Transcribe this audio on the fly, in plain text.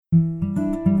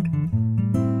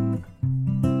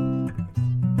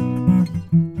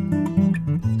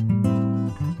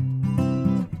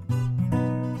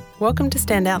Welcome to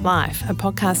Standout Life, a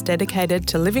podcast dedicated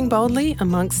to living boldly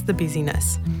amongst the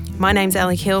busyness. My name's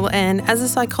Ali Hill, and as a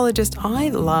psychologist, I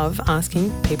love asking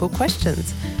people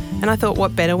questions. And I thought,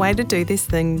 what better way to do this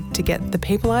than to get the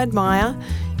people I admire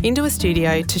into a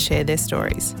studio to share their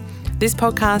stories. This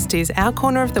podcast is our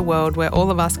corner of the world where all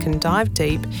of us can dive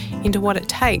deep into what it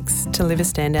takes to live a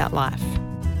standout life.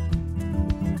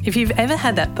 If you've ever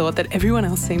had that thought that everyone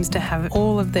else seems to have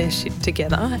all of their shit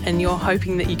together and you're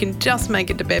hoping that you can just make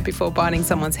it to bed before biting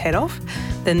someone's head off,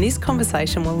 then this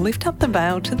conversation will lift up the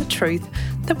veil to the truth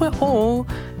that we're all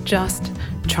just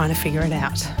trying to figure it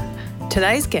out.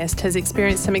 Today's guest has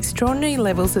experienced some extraordinary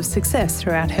levels of success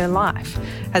throughout her life.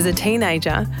 As a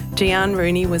teenager, Gianne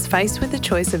Rooney was faced with the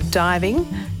choice of diving,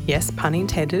 yes, pun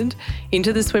intended,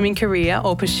 into the swimming career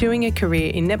or pursuing a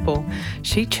career in netball.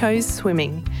 She chose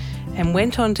swimming and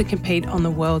went on to compete on the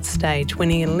world stage,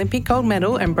 winning an Olympic gold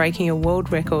medal and breaking a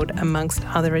world record amongst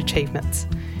other achievements.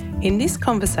 In this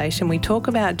conversation, we talk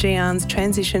about Gianne's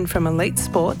transition from elite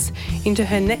sports into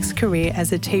her next career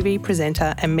as a TV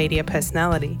presenter and media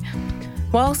personality.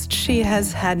 Whilst she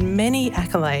has had many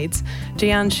accolades,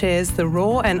 Gianne shares the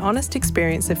raw and honest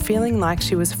experience of feeling like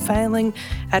she was failing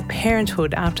at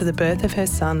parenthood after the birth of her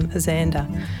son,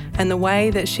 Xander, and the way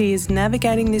that she is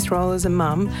navigating this role as a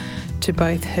mum to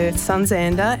both her son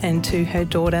Xander and to her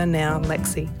daughter now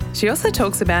Lexi. She also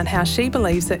talks about how she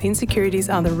believes that insecurities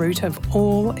are the root of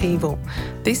all evil.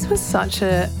 This was such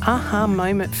a aha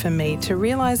moment for me to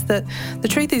realise that the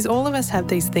truth is all of us have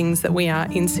these things that we are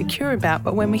insecure about,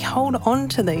 but when we hold on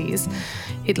to these,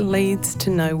 it leads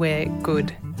to nowhere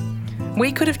good.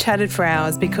 We could have chatted for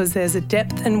hours because there's a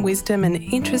depth and wisdom and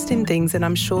interest in things that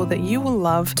I'm sure that you will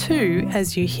love too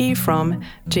as you hear from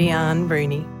Gianne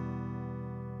Rooney.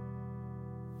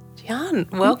 Gianne,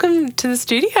 welcome to the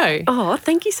studio. Oh,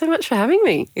 thank you so much for having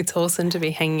me. It's awesome to be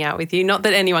hanging out with you. Not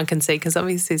that anyone can see because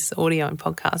obviously it's audio and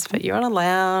podcast, but you're on a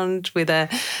lounge with a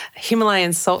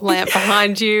Himalayan salt lamp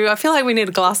behind you. I feel like we need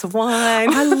a glass of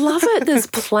wine. I love it. There's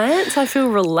plants. I feel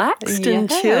relaxed and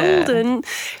chilled, and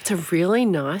it's a really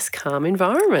nice, calm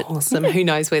environment. Awesome. Who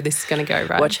knows where this is going to go,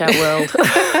 right? Watch out, world.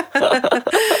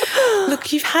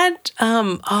 Look, you've had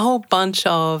a whole bunch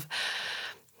of,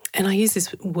 and I use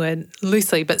this word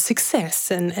loosely, but success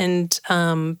and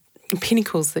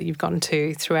pinnacles that you've gotten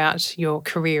to throughout your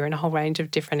career in a whole range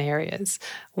of different areas.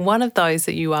 One of those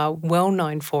that you are well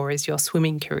known for is your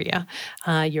swimming career.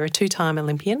 You're a two-time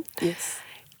Olympian. Yes.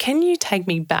 Can you take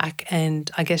me back and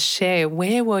I guess share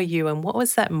where were you and what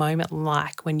was that moment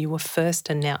like when you were first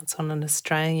announced on an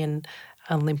Australian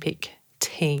Olympic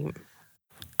team?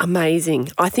 Amazing.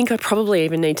 I think I probably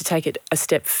even need to take it a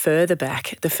step further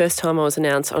back. The first time I was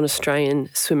announced on Australian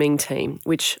swimming team,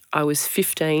 which I was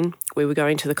 15. We were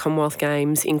going to the Commonwealth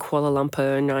Games in Kuala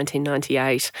Lumpur in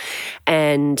 1998.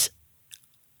 And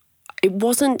it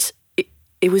was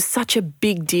such a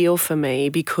big deal for me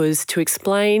because to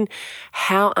explain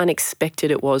how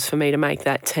unexpected it was for me to make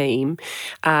that team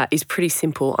is pretty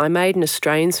simple. I made an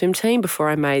Australian swim team before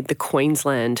I made the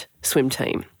Queensland swim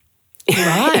team.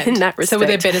 Right. In that respect. So were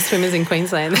there better swimmers in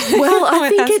Queensland? Well, I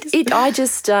think I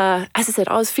just, as I said,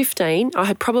 I was 15. I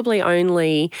had probably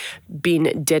only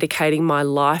been dedicating my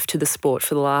life to the sport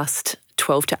for the last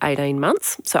 12 to 18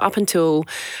 months. So up until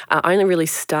I only really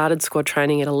started squad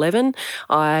training at 11.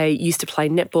 I used to play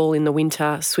netball in the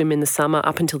winter, swim in the summer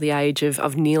up until the age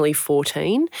of nearly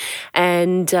 14.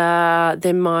 And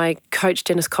then my coach,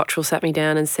 Dennis Cottrell, sat me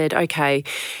down and said, okay,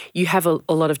 you have a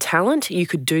lot of talent. You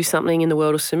could do something in the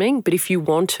world of swimming, but if you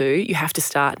want to, you have to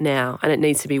start now. And it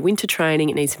needs to be winter training.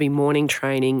 It needs to be morning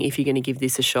training. If you're going to give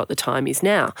this a shot, the time is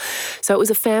now. So it was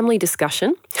a family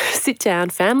discussion, sit down,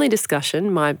 family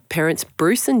discussion. My parents,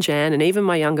 Bruce and Jan, and even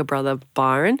my younger brother,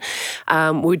 Byron,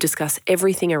 would discuss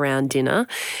everything around dinner.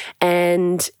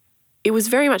 And it was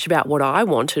very much about what I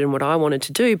wanted and what I wanted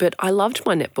to do, but I loved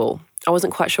my netball. I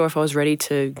wasn't quite sure if I was ready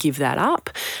to give that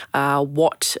up.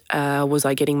 What was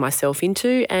I getting myself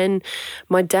into? And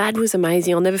my dad was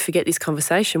amazing. I'll never forget this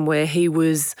conversation where he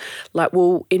was like,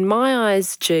 well, in my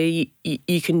eyes, G,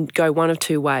 you can go one of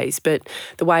two ways. But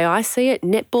the way I see it,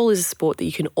 netball is a sport that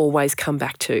you can always come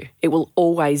back to. It will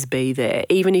always be there.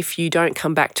 Even if you don't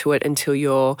come back to it until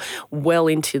you're well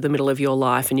into the middle of your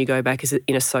life and you go back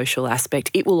in a social aspect,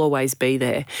 it will always be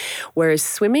there. Whereas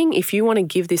swimming, if you want to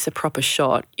give this a proper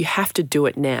shot, you have to do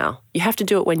it now. You have to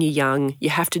do it when you're young. You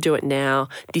have to do it now.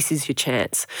 This is your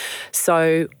chance.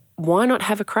 So why not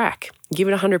have a crack? Give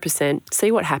it 100%,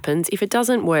 see what happens. If it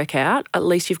doesn't work out, at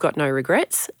least you've got no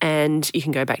regrets and you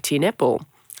can go back to your netball.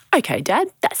 okay, Dad,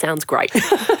 that sounds great.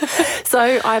 So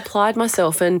I applied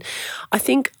myself, and I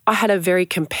think I had a very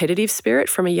competitive spirit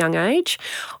from a young age.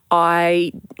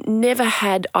 I never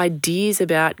had ideas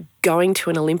about going to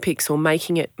an Olympics or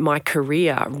making it my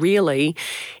career. Really,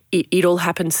 it all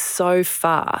happened so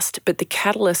fast. But the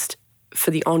catalyst for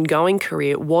the ongoing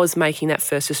career was making that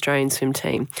first Australian swim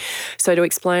team. So to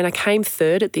explain, I came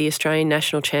third at the Australian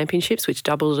National Championships, which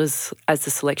doubled as the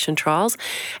selection trials,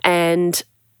 and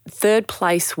third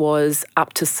place was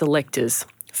up to selectors.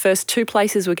 First 2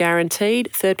 places were guaranteed.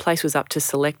 Third place was up to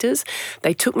selectors.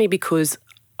 They took me because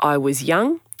I was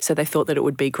young, so they thought that it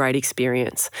would be a great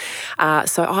experience.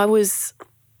 So I was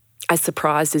as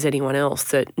surprised as anyone else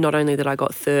that not only that I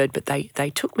got third, but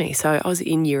they took me. So I was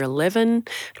in year 11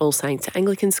 at All Saints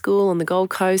Anglican School on the Gold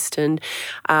Coast, and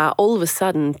all of a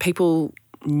sudden people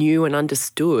knew and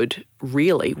understood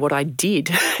really what I did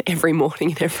every morning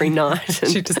and every night.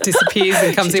 And she just disappears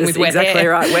and comes in with wet hair. Exactly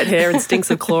right, wet hair and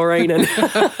stinks of chlorine and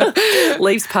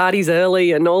leaves parties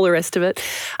early and all the rest of it.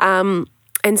 And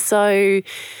so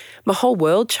my whole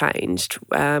world changed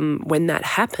when that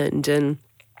happened. And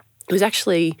it was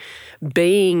actually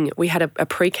we had a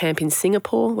pre-camp in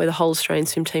Singapore where the whole Australian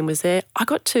swim team was there. I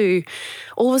got to,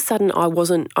 all of a sudden I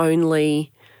wasn't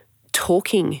only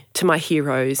talking to my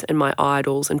heroes and my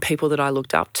idols and people that I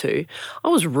looked up to, I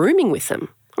was rooming with them.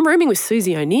 I'm rooming with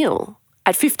Susie O'Neill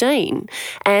at 15,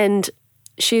 and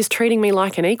she is treating me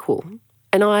like an equal.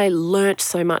 And I learnt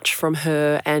so much from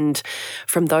her and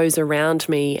from those around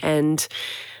me, and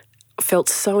felt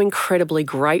so incredibly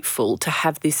grateful to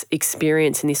have this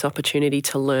experience and this opportunity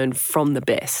to learn from the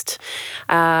best.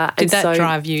 Did that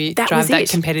drive you? That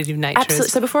competitive nature? Absolutely.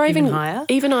 So before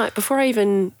I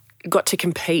even got to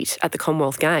compete at the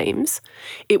Commonwealth Games,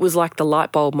 it was like the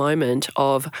light bulb moment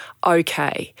of,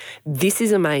 okay, this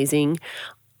is amazing.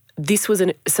 This was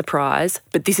a surprise,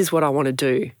 but this is what I want to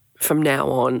do from now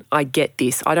on. I get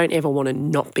this. I don't ever want to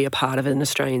not be a part of an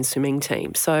Australian swimming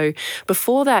team. So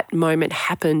before that moment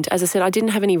happened, as I said, I didn't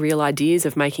have any real ideas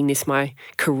of making this my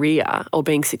career or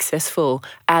being successful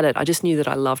at it. I just knew that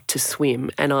I loved to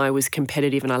swim and I was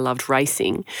competitive and I loved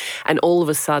racing. And all of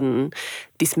a sudden,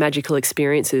 this magical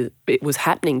experience, it was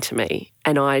happening to me,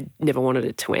 and I never wanted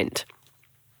it to end.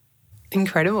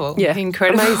 Incredible. Yeah.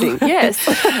 Incredible. Amazing. Yes.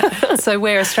 So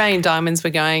where Australian diamonds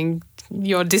were going,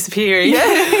 you're disappearing.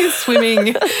 Yeah.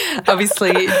 Swimming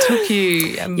obviously took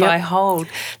you by hold.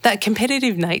 That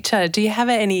competitive nature, do you have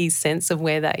any sense of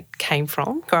where that came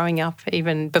from growing up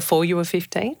even before you were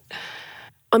 15?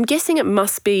 I'm guessing it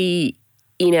must be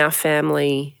in our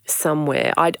family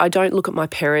somewhere. I don't look at my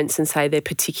parents and say they're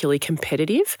particularly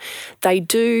competitive. They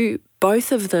do,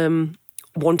 both of them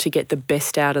want to get the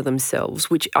best out of themselves,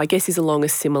 which I guess is along a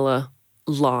similar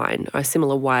line, a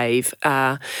similar wave.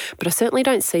 But I certainly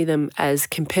don't see them as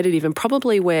competitive. And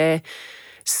probably where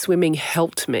swimming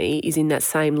helped me is in that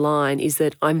same line, is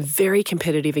that I'm very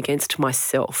competitive against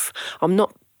myself. I'm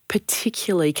not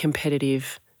particularly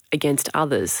competitive against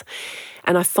others.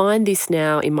 And I find this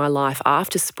now in my life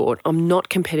after sport. I'm not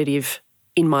competitive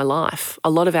in my life. A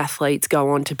lot of athletes go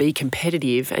on to be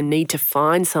competitive and need to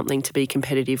find something to be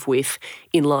competitive with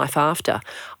in life after.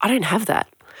 I don't have that.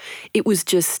 It was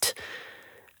just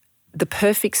the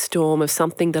perfect storm of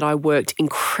something that I worked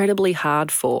incredibly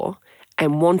hard for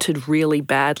and wanted really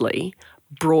badly,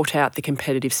 brought out the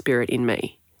competitive spirit in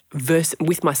me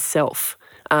with myself,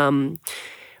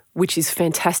 which is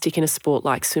fantastic in a sport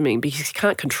like swimming because you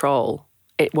can't control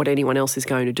what anyone else is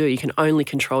going to do. You can only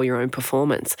control your own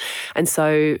performance. And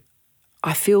so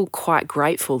I feel quite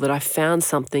grateful that I found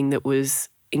something that was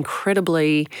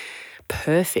incredibly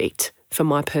perfect for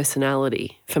my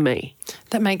personality, for me.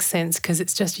 That makes sense because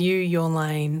it's just you, your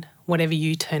lane, whatever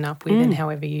you turn up with and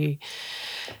however you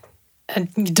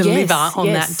deliver on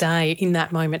that day, in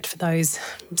that moment for those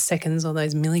seconds or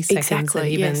those milliseconds that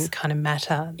even kind of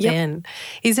matter then.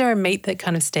 Is there a meet that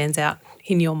kind of stands out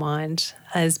in your mind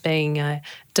as being a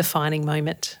defining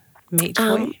meet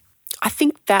for you? I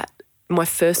think that my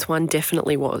first one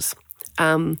definitely was.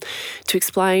 To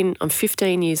explain, I'm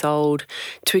 15 years old,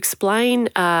 to explain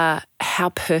how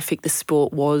perfect the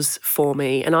sport was for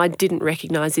me. And I didn't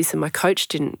recognise this, and my coach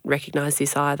didn't recognise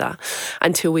this either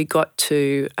until we got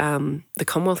to the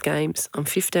Commonwealth Games. I'm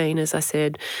 15, as I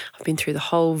said. I've been through the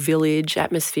whole village,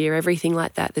 atmosphere, everything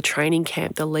like that, the training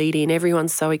camp, the lead-in,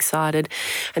 everyone's so excited.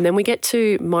 And then we get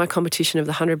to my competition of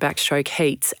the 100 backstroke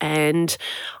heats and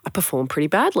I perform pretty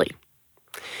badly.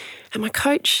 And my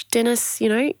coach, Dennis,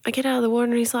 I get out of the water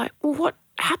and he's like, well, what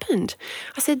happened?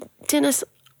 I said, Dennis,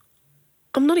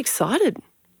 I'm not excited.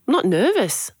 I'm not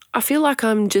nervous. I feel like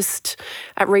I'm just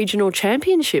at regional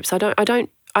championships. I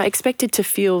I expected to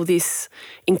feel this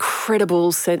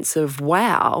incredible sense of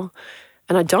wow,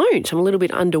 and I don't. I'm a little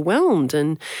bit underwhelmed.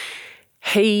 And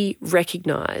he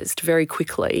recognised very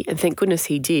quickly, and thank goodness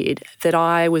he did, that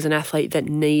I was an athlete that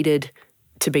needed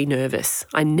to be nervous.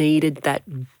 I needed that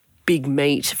big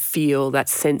meat feel, that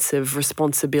sense of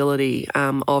responsibility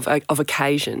of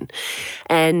occasion.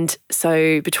 And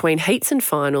so between heats and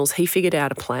finals, he figured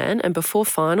out a plan. And before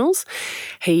finals,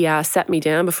 he sat me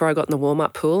down before I got in the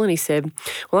warm-up pool and he said,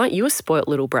 well, aren't you a spoilt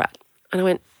little brat? And I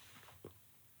went,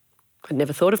 I'd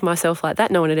never thought of myself like that.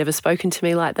 No one had ever spoken to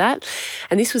me like that.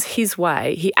 And this was his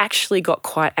way. He actually got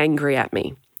quite angry at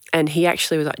me. And he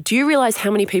actually was like, do you realise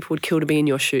how many people would kill to be in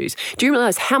your shoes? Do you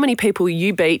realise how many people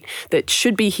you beat that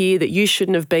should be here, that you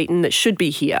shouldn't have beaten, that should be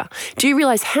here? Do you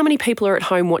realise how many people are at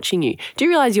home watching you? Do you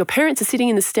realise your parents are sitting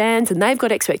in the stands and they've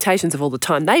got expectations of all the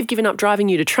time? They've given up driving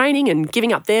you to training and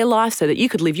giving up their life so that you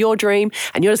could live your dream,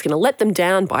 and you're just going to let them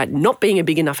down by not being a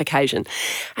big enough occasion.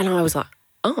 And I was like,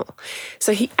 oh.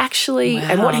 So he actually, wow.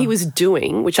 And what he was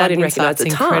doing, which I didn't recognise at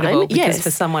the time. Because for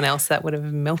someone else that would have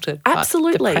melted.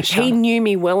 Absolutely. He knew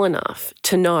me well enough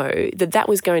to know that that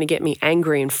was going to get me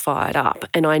angry and fired up,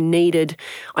 and I needed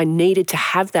to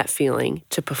have that feeling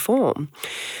to perform.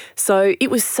 So it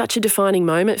was such a defining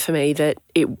moment for me that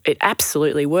it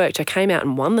absolutely worked. I came out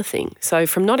and won the thing. So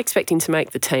from not expecting to make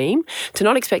the team, to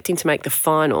not expecting to make the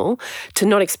final, to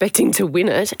not expecting to win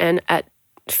it, and at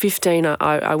 15,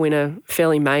 I win a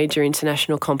fairly major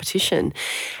international competition.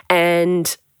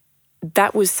 And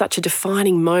that was such a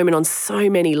defining moment on so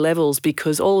many levels,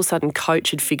 because all of a sudden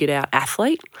coach had figured out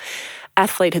athlete.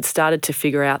 Athlete had started to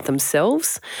figure out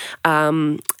themselves.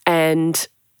 And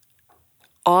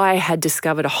I had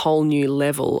discovered a whole new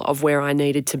level of where I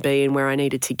needed to be and where I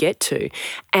needed to get to.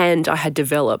 And I had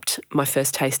developed my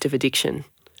first taste of addiction,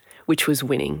 which was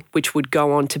winning, which would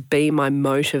go on to be my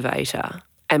motivator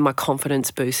and my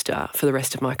confidence booster for the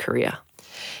rest of my career.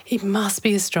 It must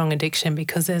be a strong addiction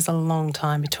because there's a long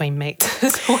time between meets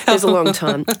as well. There's a long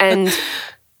time. And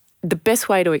the best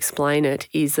way to explain it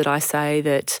is that I say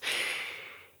that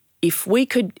if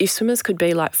swimmers could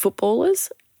be like footballers,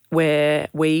 where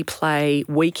we play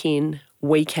week in,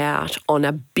 week out on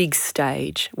a big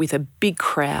stage with a big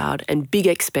crowd and big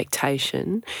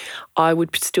expectation, I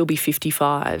would still be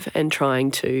 55 and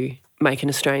trying to make an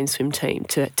Australian swim team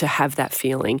to have that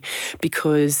feeling,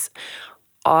 because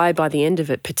I, by the end of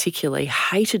it particularly,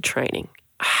 hated training,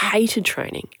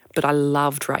 but I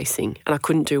loved racing and I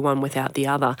couldn't do one without the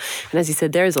other. And as you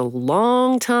said, there is a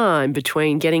long time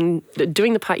between doing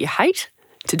the part you hate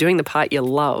to doing the part you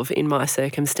love in my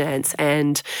circumstance.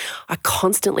 And I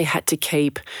constantly had to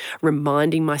keep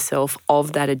reminding myself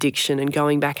of that addiction and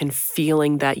going back and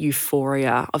feeling that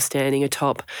euphoria of standing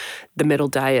atop the medal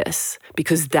dais,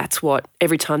 because that's what,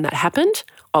 every time that happened,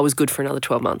 I was good for another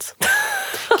 12 months.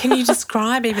 Can you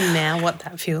describe even now what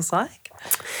that feels like?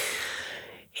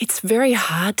 It's very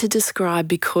hard to describe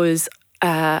because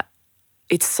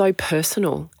it's so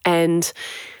personal. And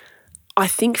I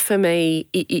think for me,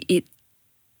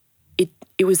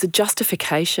 it was a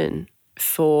justification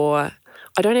for,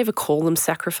 I don't ever call them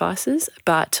sacrifices,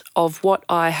 but of what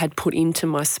I had put into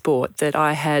my sport that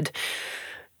I had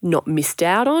not missed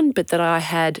out on, but that I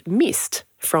had missed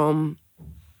from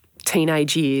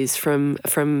teenage years, from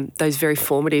those very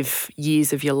formative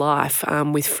years of your life,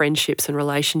 with friendships and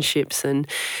relationships. And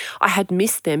I had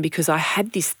missed them because I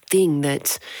had this thing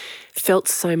that felt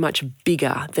so much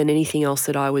bigger than anything else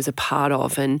that I was a part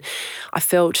of. And I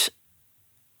felt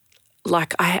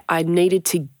like I needed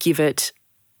to give it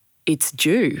its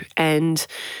due. And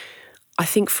I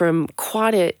think from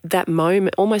that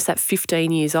moment, almost at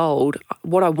 15 years old,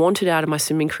 what I wanted out of my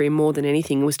swimming career more than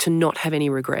anything was to not have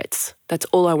any regrets. That's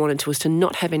all I wanted was to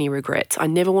not have any regrets. I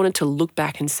never wanted to look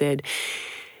back and say,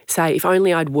 if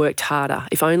only I'd worked harder,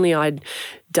 if only I'd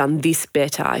done this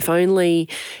better, if only,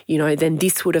 then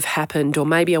this would have happened, or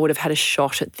maybe I would have had a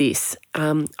shot at this.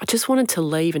 I just wanted to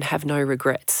leave and have no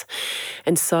regrets.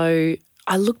 And so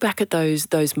I look back at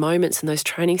those moments and those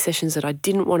training sessions that I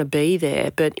didn't want to be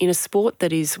there, but in a sport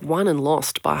that is won and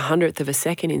lost by 100th of a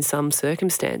second in some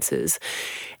circumstances,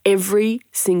 every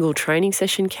single training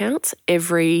session counts,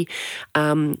 every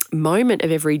moment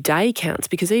of every day counts,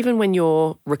 because even when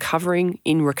you're recovering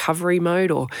in recovery mode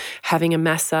or having a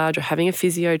massage or having a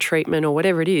physio treatment or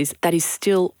whatever it is, that is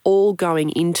still all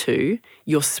going into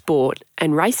your sport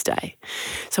and race day.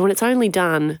 So when it's only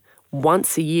done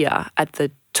once a year at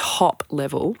the top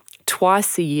level,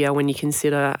 twice a year when you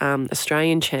consider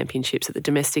Australian championships at the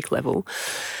domestic level,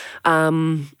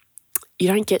 you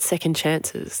don't get second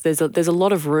chances. There's a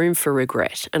lot of room for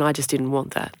regret, and I just didn't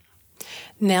want that.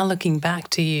 Now looking back,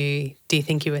 do you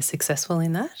think you were successful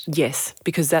in that? Yes,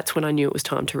 because that's when I knew it was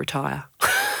time to retire.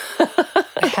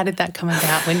 How did that come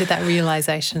about? When did that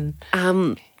realisation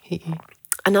hit you?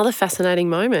 Another fascinating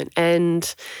moment.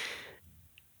 And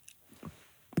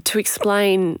to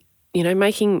explain,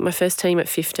 making my first team at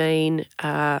 15,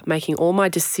 making all my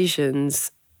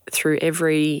decisions through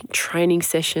every training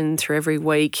session, through every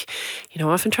week, I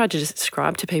often try to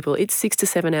describe to people it's 6 to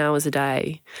 7 hours a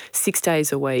day, 6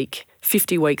 days a week,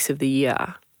 50 weeks of the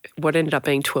year, what ended up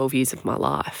being 12 years of my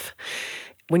life.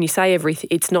 When you say everything,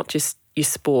 it's not just your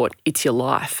sport, it's your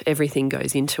life. Everything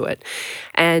goes into it.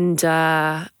 And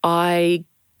I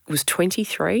was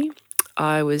 23.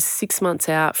 I was 6 months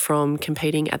out from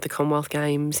competing at the Commonwealth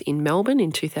Games in Melbourne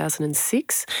in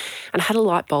 2006, and I had a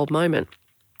light bulb moment.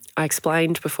 I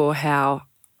explained before how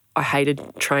I hated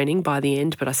training by the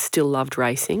end, but I still loved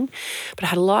racing. But I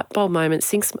had a light bulb moment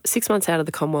 6 months out of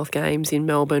the Commonwealth Games in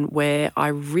Melbourne where I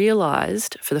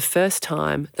realised for the first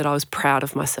time that I was proud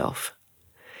of myself.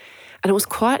 And it was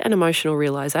quite an emotional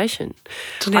realisation.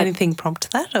 Did anything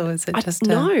prompt that, or was it just...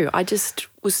 No, I just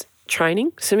was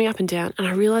training, swimming up and down, and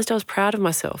I realised I was proud of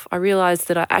myself. I realised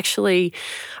that I actually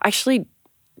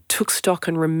took stock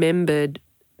and remembered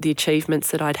the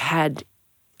achievements that I'd had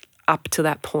up to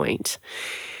that point.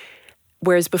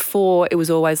 Whereas before it was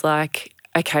always like,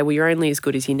 okay, well, you're only as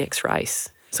good as your next race.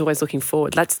 It's always looking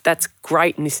forward. That's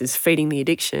great, and this is feeding the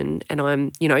addiction, and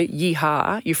I'm,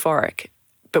 yeehaw, euphoric.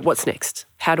 But what's next?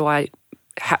 How do I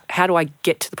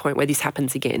get to the point where this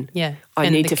happens again? Yeah. I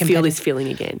need to feel this feeling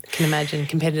again. I can imagine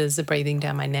competitors are breathing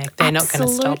down my neck. They're not going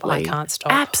to stop. I can't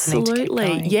stop. Absolutely. I need to keep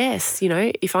going. Yes.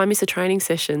 If I miss a training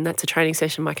session, that's a training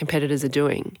session my competitors are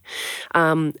doing.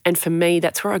 And for me,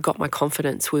 that's where I got my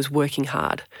confidence, was working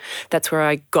hard. That's where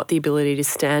I got the ability to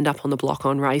stand up on the block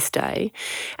on race day.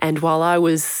 And while I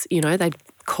was, they'd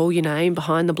call your name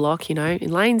behind the block,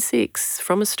 in lane 6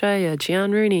 from Australia,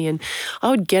 Gian Rooney. And I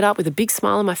would get up with a big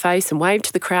smile on my face and wave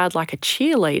to the crowd like a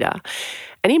cheerleader.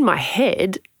 And in my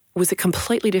head was a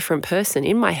completely different person.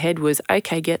 In my head was,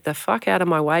 okay, get the fuck out of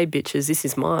my way, bitches, this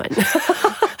is mine.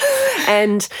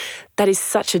 And that is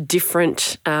such a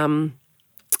different, when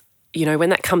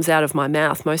that comes out of my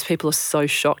mouth, most people are so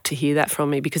shocked to hear that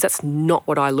from me, because that's not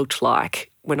what I looked like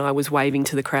when I was waving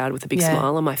to the crowd with a big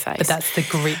smile on my face. But that's the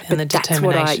grit and the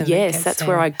determination. That's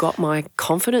where I got my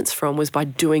confidence from, was by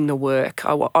doing the work.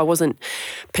 I wasn't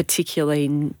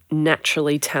particularly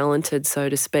naturally talented, so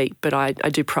to speak, but I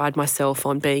do pride myself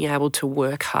on being able to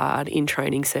work hard in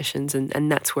training sessions,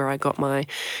 and that's where I got my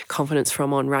confidence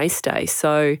from on race day.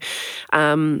 So,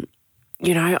 I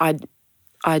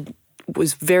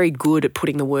was very good at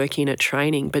putting the work in at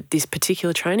training, but this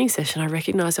particular training session, I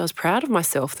recognised I was proud of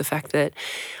myself, the fact that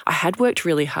I had worked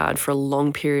really hard for a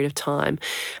long period of time,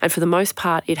 and for the most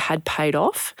part it had paid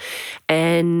off.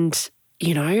 And,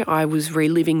 I was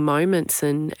reliving moments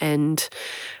and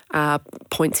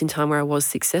points in time where I was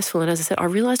successful. And as I said, I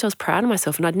realised I was proud of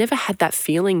myself, and I'd never had that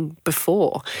feeling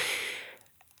before.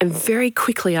 And very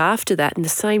quickly after that, in the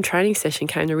same training session,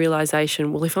 came the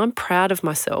realisation, well, if I'm proud of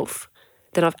myself,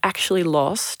 then I've actually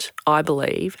lost, I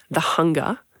believe, the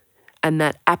hunger and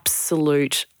that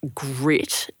absolute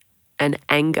grit and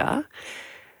anger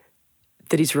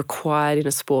that is required in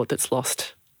a sport that's won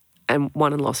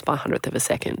and lost by 100th of a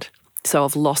second. So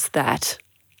I've lost that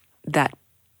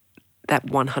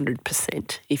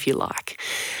 100%, if you like.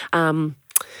 And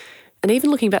even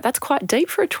looking back, that's quite deep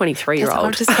for a 23-year-old.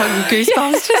 I've just gotten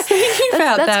goosebumps just thinking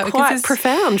about that. That's quite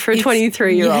profound for a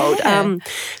 23-year-old. Yeah.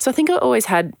 So I think I always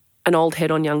had an old head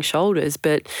on young shoulders,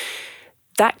 but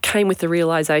that came with the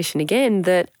realisation again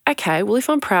that, okay, well, if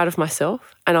I'm proud of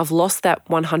myself and I've lost that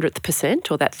 100th%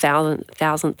 or that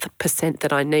 1,000th%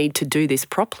 that I need to do this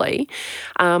properly,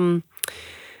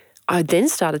 I then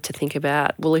started to think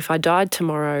about, well, if I died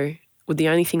tomorrow, would the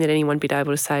only thing that anyone be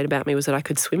able to say about me was that I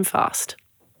could swim fast?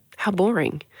 How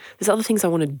boring. There's other things I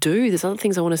want to do. There's other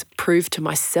things I want to prove to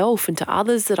myself and to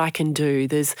others that I can do.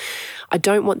 I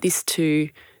don't want this to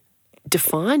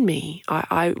define me.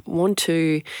 I want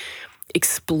to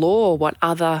explore what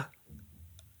other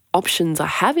options I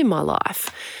have in my life.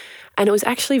 And it was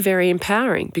actually very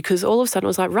empowering, because all of a sudden I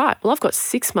was like, right, well, I've got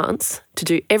 6 months to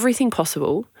do everything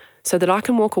possible so that I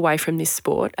can walk away from this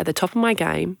sport at the top of my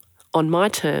game, on my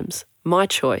terms, my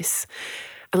choice,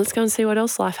 and let's go and see what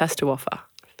else life has to offer.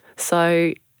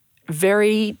 So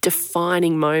very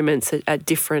defining moments at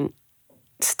different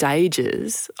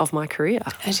stages of my career.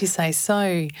 As you say,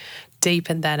 so deep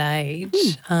at that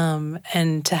age,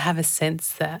 and to have a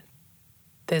sense that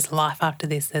there's life after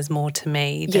this, there's more to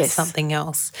me, there's something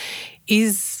else,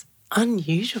 is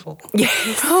unusual.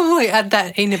 Yes. Probably at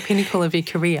that in the pinnacle of your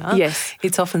career. Yes.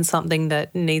 It's often something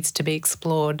that needs to be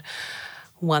explored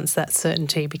once that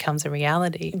certainty becomes a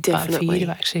reality. Definitely. But for you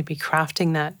to actually be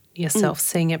crafting that yourself,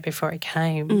 seeing it before it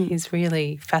came is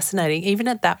really fascinating. Even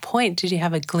at that point, did you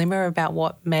have a glimmer about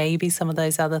what maybe some of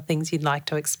those other things you'd like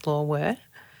to explore were?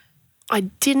 I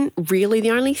didn't really.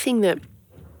 The only thing that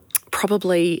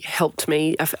probably helped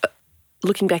me,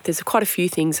 looking back, there's quite a few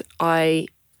things.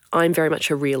 I'm very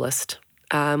much a realist.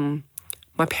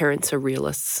 My parents are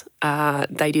realists.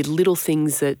 They did little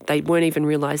things that they weren't even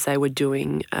realise they were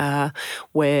doing,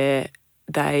 where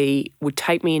they would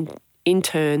take me in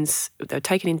turns. They would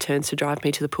take it in turns to drive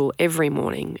me to the pool every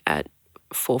morning at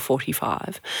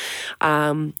 4:45.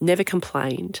 Never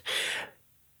complained.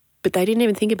 But they didn't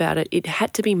even think about it. It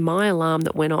had to be my alarm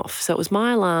that went off. So it was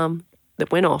my alarm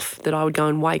that went off that I would go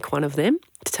and wake one of them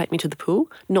to take me to the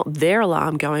pool, not their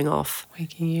alarm going off,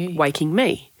 waking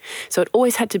me. So it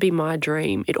always had to be my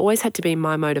dream. It always had to be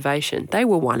my motivation. They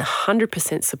were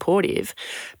 100% supportive,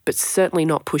 but certainly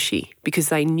not pushy, because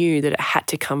they knew that it had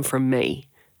to come from me.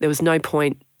 There was no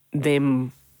point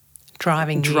them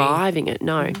driving it,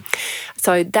 no.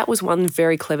 So that was one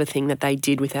very clever thing that they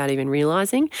did without even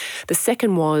realising. The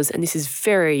second was, and this is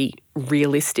very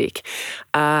realistic,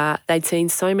 they'd seen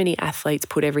so many athletes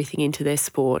put everything into their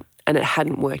sport and it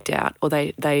hadn't worked out, or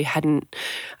they hadn't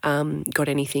got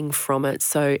anything from it.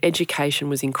 So education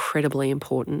was incredibly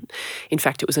important. In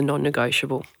fact, it was a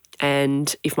non-negotiable.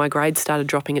 And if my grades started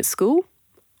dropping at school,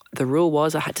 the rule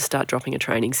was I had to start dropping a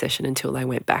training session until they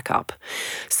went back up.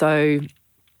 So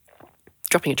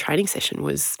dropping a training session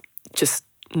was just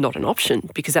not an option,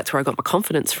 because that's where I got my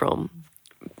confidence from,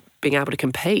 being able to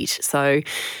compete. So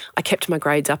I kept my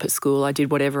grades up at school. I did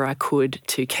whatever I could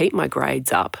to keep my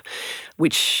grades up,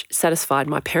 which satisfied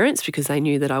my parents because they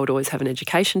knew that I would always have an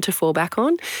education to fall back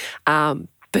on.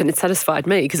 But it satisfied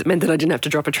me because it meant that I didn't have to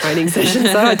drop a training session,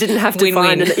 so I didn't have to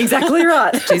find an... Exactly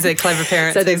right. Geez, they're clever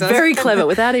parents. So they're very clever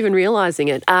without even realising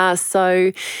it.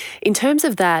 So in terms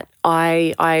of that,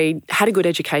 I had a good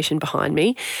education behind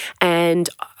me, and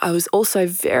I was also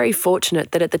very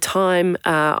fortunate that at the time,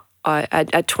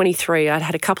 at 23, I'd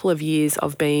had a couple of years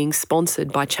of being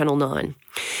sponsored by Channel 9.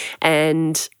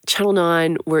 And Channel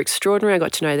 9 were extraordinary. I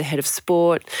got to know the head of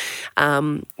sport.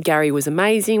 Gary was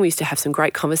amazing. We used to have some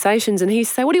great conversations, and he used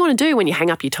to say, "What do you want to do when you hang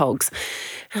up your togs?" And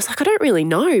I was like, "I don't really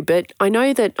know, but I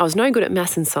know that I was no good at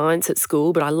maths and science at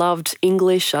school, but I loved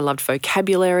English, I loved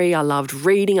vocabulary, I loved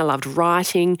reading, I loved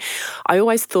writing. I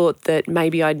always thought that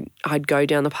maybe I'd go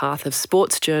down the path of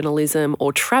sports journalism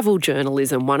or travel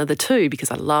journalism, one of the two, because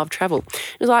I love travel."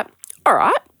 It was like, "All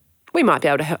right, we might be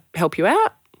able to help you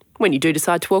out. When you do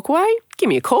decide to walk away, give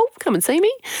me a call, come and see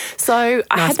me." So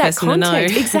I had that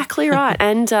context. Exactly right.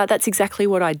 And that's exactly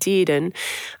what I did. And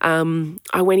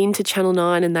I went into Channel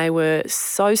 9 and they were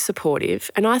so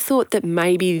supportive. And I thought that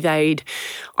maybe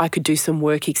I could do some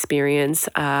work experience,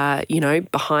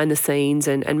 behind the scenes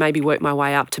and maybe work my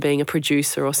way up to being a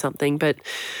producer or something. But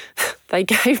they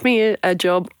gave me a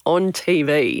job on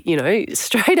TV,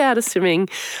 straight out of swimming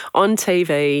on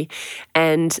TV.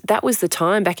 And that was the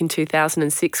time back in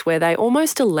 2006 where they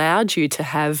almost allowed you to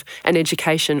have an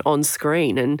education on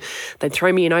screen. And they'd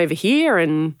throw me in over here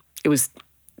and it was,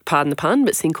 pardon the pun,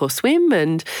 but sink or swim.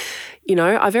 And,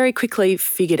 I very quickly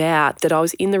figured out that I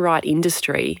was in the right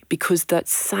industry, because that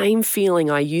same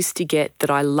feeling I used to get that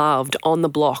I loved on the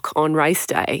block on race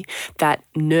day, that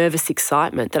nervous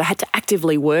excitement that I had to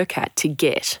actively work at to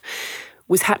get,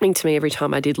 was happening to me every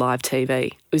time I did live TV.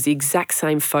 It was the exact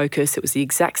same focus, it was the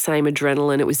exact same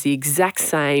adrenaline, it was the exact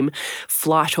same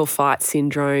flight or fight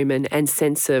syndrome and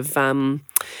sense of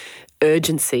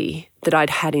urgency that I'd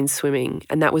had in swimming,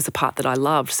 and that was the part that I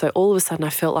loved. So all of a sudden I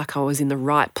felt like I was in the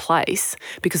right place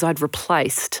because I'd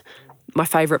replaced my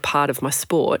favourite part of my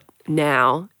sport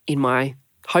now in my,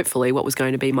 hopefully, what was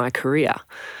going to be my career.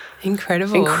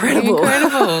 Incredible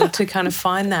to kind of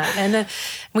find that. And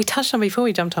we touched on before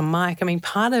we jumped on mic. I mean,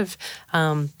 part of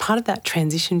that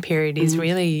transition period is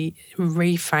really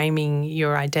reframing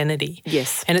your identity.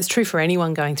 Yes. And it's true for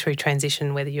anyone going through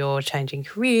transition, whether you're changing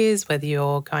careers, whether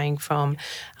you're going from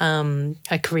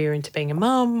a career into being a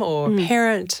mum or a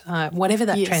parent, whatever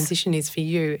that transition is for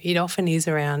you, it often is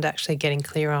around actually getting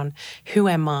clear on who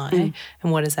am I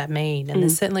and what does that mean. And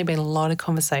there's certainly been a lot of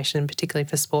conversation, particularly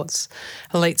for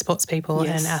elite sports people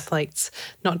and athletes,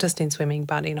 not just in swimming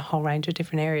but in a whole range of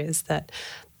different areas,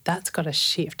 that's got to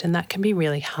shift, and that can be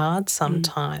really hard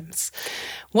sometimes.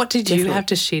 What did you have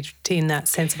to shift in that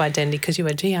sense of identity? Because you were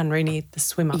Gianne Rooney, the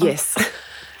swimmer. Yes.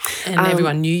 And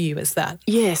everyone knew you as that.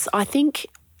 Yes, I think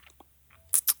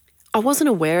I wasn't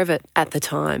aware of it at the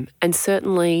time, and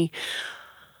certainly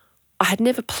I had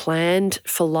never planned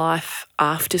for life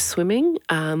after swimming,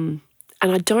 and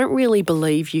I don't really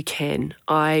believe you can.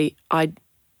 I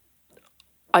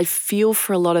feel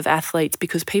for a lot of athletes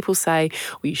because people say,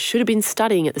 well, you should have been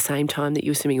studying at the same time that you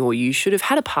were swimming, or you should have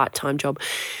had a part-time job.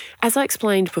 As I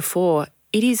explained before,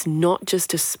 it is not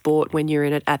just a sport when you're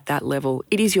in it at that level.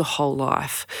 It is your whole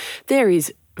life. There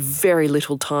is very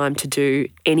little time to do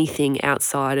anything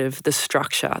outside of the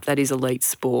structure that is elite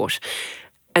sport.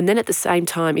 And then at the same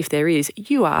time, if there is,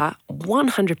 you are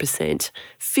 100%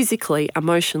 physically,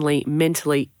 emotionally,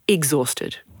 mentally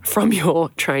exhausted from your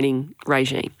training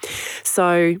regime.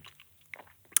 So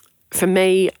for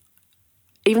me,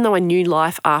 even though I knew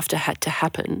life after had to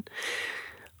happen,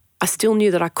 I still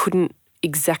knew that I couldn't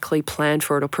exactly plan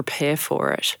for it or prepare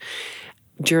for it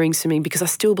during swimming, because I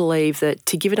still believe that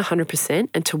to give it 100%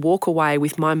 and to walk away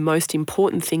with my most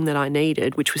important thing that I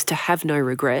needed, which was to have no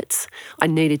regrets, I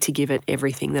needed to give it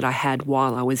everything that I had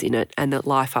while I was in it, and that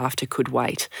life after could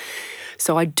wait.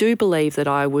 So I do believe that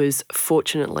I was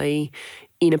fortunately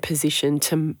in a position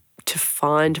to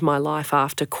find my life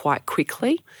after quite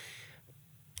quickly,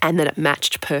 and that it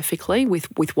matched perfectly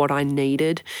with what I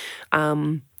needed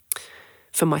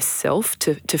for myself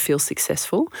to feel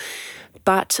successful.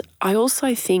 But I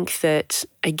also think that,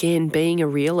 again, being a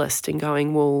realist and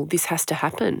going, well, this has to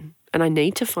happen and I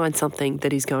need to find something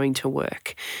that is going to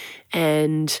work.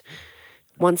 And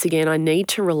once again, I need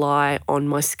to rely on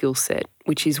my skill set,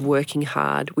 which is working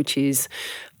hard, which is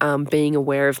being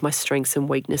aware of my strengths and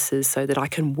weaknesses so that I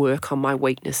can work on my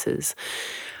weaknesses.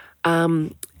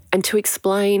 And to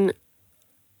explain,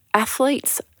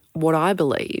 athletes, what I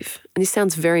believe, and this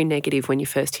sounds very negative when you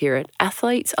first hear it,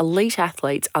 athletes, elite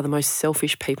athletes, are the most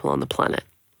selfish people on the planet.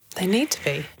 They need to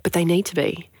be. But they need to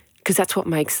be, because that's what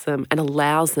makes them and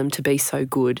allows them to be so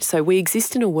good. So we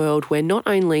exist in a world where not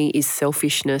only is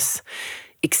selfishness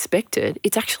expected,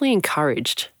 it's actually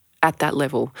encouraged at that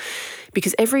level,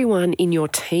 because everyone in your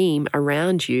team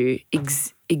around you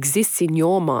exists in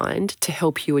your mind to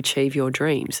help you achieve your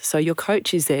dreams. So your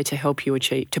coach is there to help you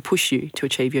to push you to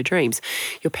achieve your dreams.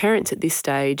 Your parents at this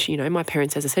stage, my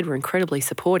parents, as I said, were incredibly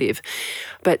supportive,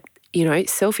 but,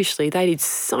 selfishly, they did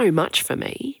so much for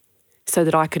me so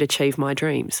that I could achieve my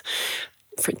dreams.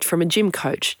 From a gym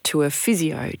coach to a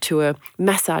physio to a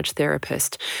massage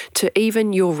therapist to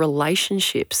even your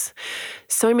relationships.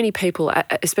 So many people,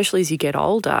 especially as you get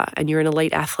older and you're an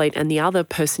elite athlete and the other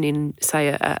person in, say,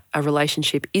 a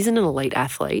relationship isn't an elite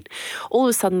athlete, all of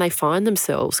a sudden they find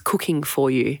themselves cooking for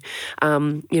you,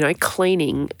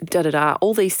 cleaning,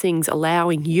 all these things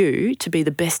allowing you to be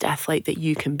the best athlete that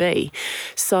you can be.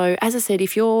 So as I said,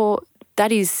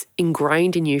 that is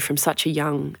ingrained in you from such a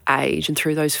young age and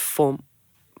through those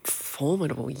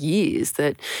formidable years,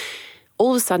 that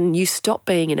all of a sudden you stop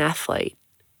being an athlete,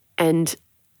 and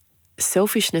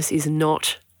selfishness is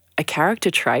not a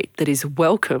character trait that is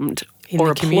welcomed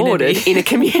or applauded in a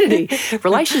community.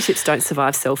 Relationships don't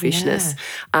survive selfishness.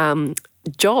 Yeah.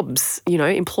 Jobs,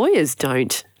 employers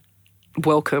don't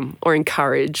welcome or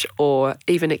encourage or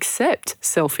even accept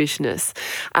selfishness.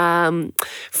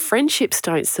 Friendships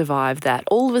don't survive that.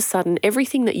 All of a sudden,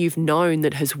 everything that you've known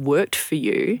that has worked for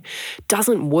you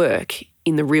doesn't work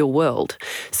in the real world.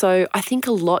 So I think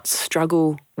a lot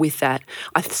struggle with that.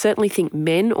 I certainly think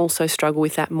men also struggle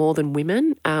with that more than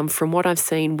women. From what I've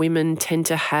seen, women tend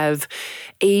to have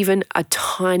even a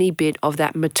tiny bit of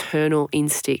that maternal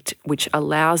instinct, which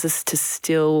allows us to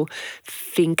still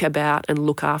think about and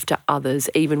look after others,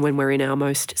 even when we're in our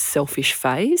most selfish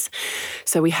phase.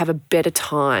 So we have a better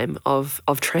time of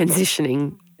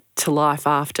transitioning to life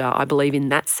after, I believe, in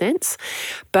that sense.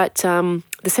 But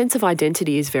the sense of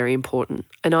identity is very important.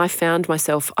 And I found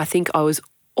myself, I think I was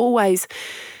always,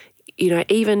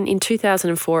 even in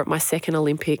 2004 at my second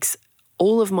Olympics,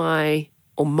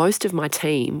 most of my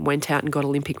team went out and got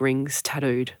Olympic rings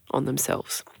tattooed on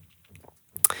themselves.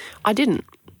 I didn't.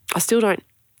 I still don't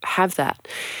have that.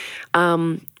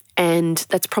 And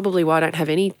that's probably why I don't have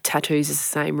any tattoos, is the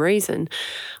same reason.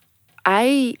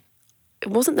 It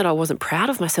wasn't that I wasn't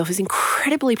proud of myself. I was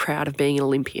incredibly proud of being an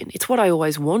Olympian. It's what I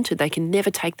always wanted. They can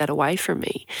never take that away from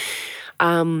me.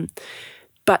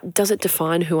 But does it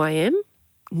define who I am?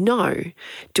 No.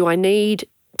 Do I need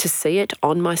to see it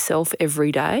on myself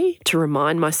every day to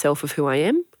remind myself of who I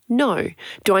am? No.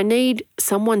 Do I need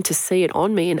someone to see it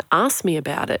on me and ask me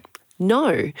about it?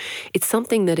 No. It's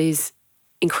something that is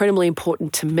incredibly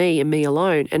important to me and me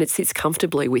alone, and it sits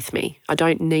comfortably with me. I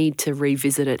don't need to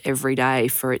revisit it every day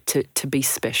for it to be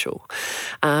special.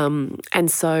 And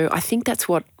so I think that's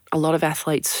what a lot of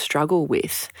athletes struggle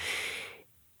with,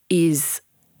 is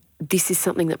this is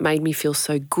something that made me feel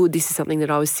so good. This is something that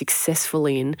I was successful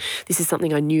in. This is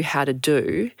something I knew how to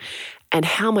do. And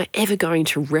how am I ever going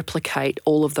to replicate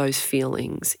all of those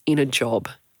feelings in a job,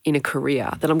 in a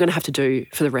career that I'm going to have to do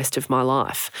for the rest of my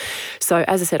life? So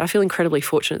as I said, I feel incredibly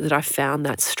fortunate that I found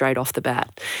that straight off the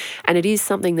bat. And it is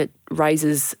something that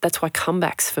that's why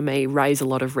comebacks for me raise a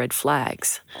lot of red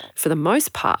flags. For the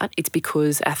most part, it's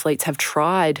because athletes have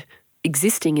tried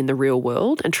existing in the real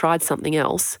world and tried something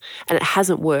else and it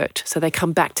hasn't worked. So they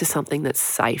come back to something that's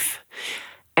safe.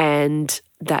 And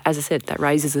that, as I said, that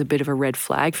raises a bit of a red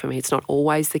flag for me. It's not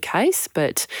always the case,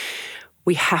 but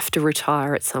we have to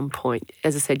retire at some point.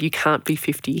 As I said, you can't be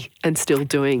 50 and still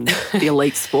doing the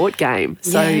elite sport game.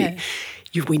 So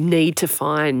we need to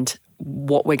find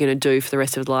what we're going to do for the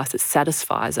rest of our life that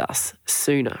satisfies us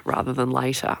sooner rather than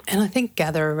later. And I think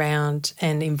gather around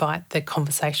and invite the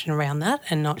conversation around that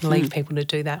and not leave people to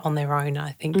do that on their own.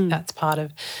 I think that's part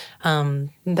of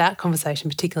that conversation,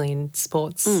 particularly in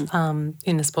sports,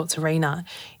 in the sports arena,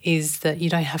 is that you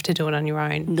don't have to do it on your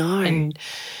own. No. And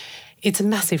it's a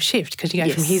massive shift because you go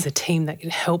from here's a team that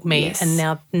could help me and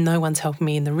now no one's helping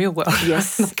me in the real world.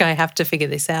 Yes. Like I have to figure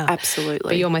this out. Absolutely.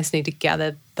 But you almost need to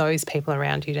gather those people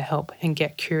around you to help and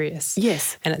get curious.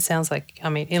 Yes. And it sounds like, I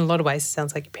mean, in a lot of ways, it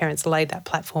sounds like your parents laid that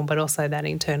platform, but also that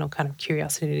internal kind of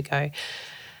curiosity to go,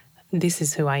 this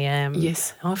is who I am.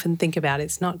 Yes. I often think about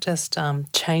it's not just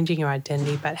changing your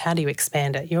identity, but how do you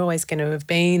expand it? You're always going to have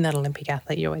been that Olympic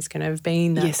athlete. You're always going to have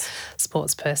been that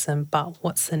sports person. But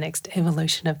what's the next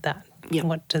evolution of that? Yep.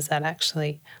 What does that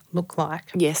actually look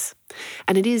like? Yes.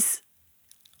 And it is,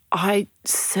 I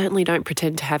certainly don't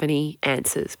pretend to have any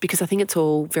answers because I think it's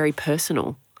all very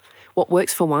personal. What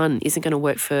works for one isn't going to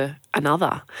work for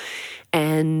another.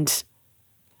 And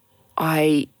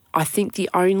I think the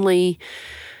only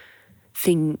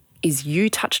thing is you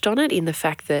touched on it in the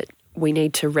fact that we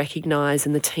need to recognise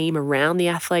and the team around the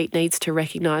athlete needs to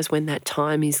recognise when that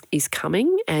time is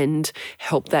coming and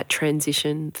help that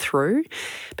transition through.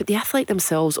 But the athlete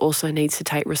themselves also needs to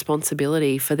take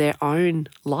responsibility for their own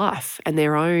life and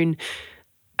their own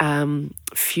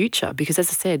future because, as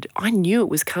I said, I knew it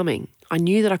was coming. I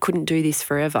knew that I couldn't do this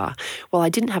forever. Well, I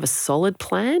didn't have a solid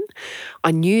plan.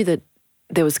 I knew that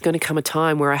there was going to come a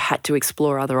time where I had to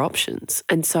explore other options.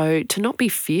 And so to not be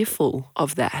fearful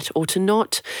of that or to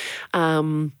not,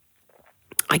 I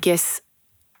guess,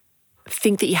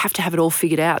 think that you have to have it all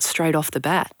figured out straight off the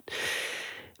bat.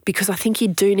 Because I think you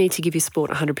do need to give your sport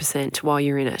 100% while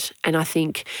you're in it. And I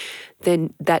think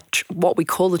then that what we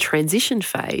call the transition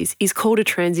phase is called a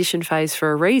transition phase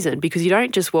for a reason because you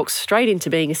don't just walk straight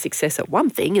into being a success at one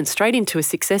thing and straight into a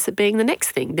success at being the next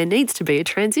thing. There needs to be a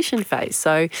transition phase.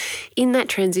 So in that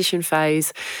transition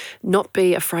phase, not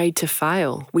be afraid to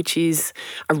fail, which is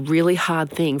a really hard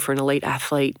thing for an elite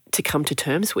athlete to come to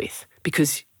terms with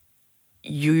because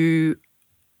you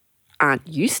aren't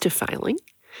used to failing.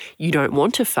 You don't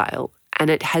want to fail. And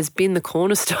it has been the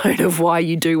cornerstone of why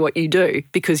you do what you do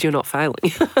because you're not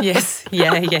failing. Yes.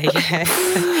 Yeah.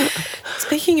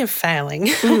 Speaking of failing,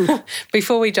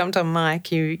 before we jumped on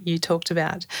mic, you talked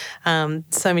about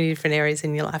so many different areas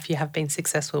in your life you have been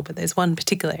successful, but there's one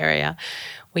particular area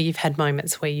where you've had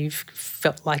moments where you've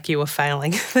felt like you were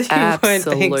failing, that you weren't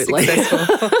being successful,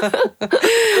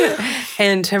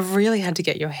 and have really had to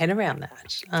get your head around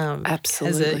that.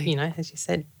 Absolutely. As you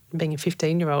said, being a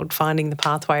 15-year-old, finding the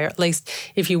pathway, or at least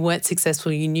if you weren't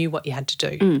successful, you knew what you had to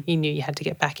do. You knew you had to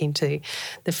get back into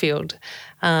the field.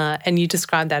 And you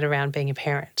described that around being a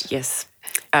parent. Yes,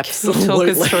 absolutely. Can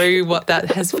you talk us through what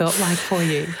that has felt like for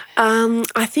you?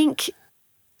 I think,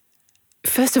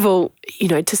 first of all,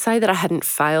 to say that I hadn't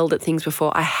failed at things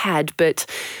before, I had, but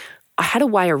I had a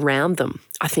way around them,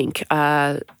 I think. When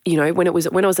I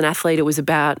was an athlete, it was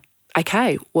about,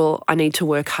 okay, well, I need to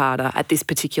work harder at this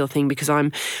particular thing because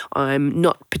I'm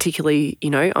not particularly,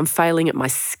 I'm failing at my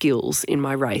skills in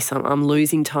my race. I'm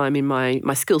losing time in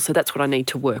my skills, so that's what I need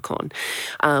to work on.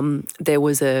 There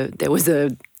was a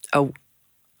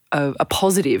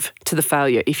positive to the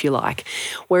failure, if you like.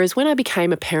 Whereas when I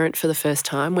became a parent for the first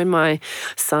time, when my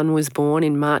son was born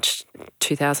in March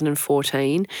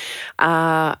 2014,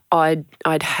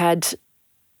 I'd had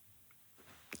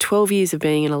 12 years of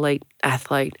being an elite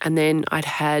athlete, and then I'd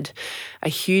had a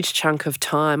huge chunk of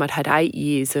time. I'd had 8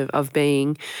 years of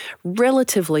being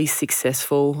relatively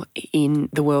successful in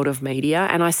the world of media.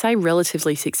 And I say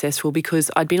relatively successful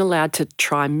because I'd been allowed to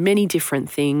try many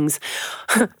different things.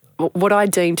 What I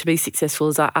deemed to be successful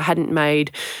is I hadn't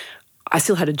made I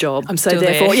still had a job. I'm still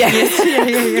there.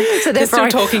 So They're still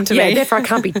talking to me. Therefore I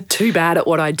can't be too bad at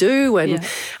what I do, and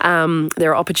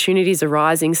there are opportunities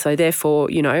arising. So therefore,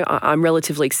 I'm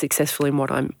relatively successful in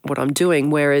what I'm doing.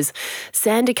 Whereas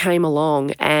Xander came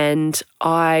along, and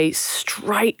I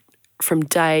straight from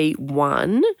day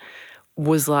one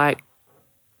was like,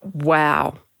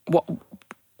 wow,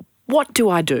 what do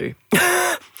I do?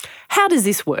 How does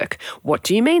this work? What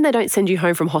do you mean they don't send you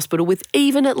home from hospital with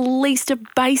even at least a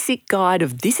basic guide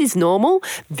of this is normal,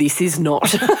 this is not?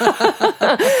 So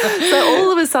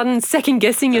all of a sudden, second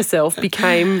guessing yourself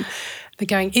became... They're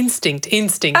going instinct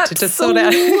Absolutely. to just sort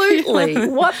out. Absolutely.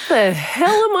 What the hell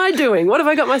am I doing? What have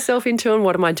I got myself into, and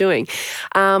what am I doing?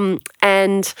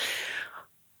 And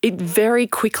it very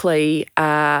quickly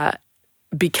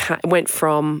went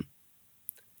from,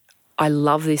 I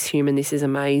love this human, this is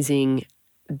amazing,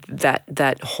 that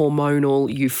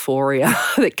hormonal euphoria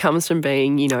that comes from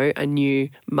being, a new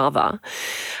mother,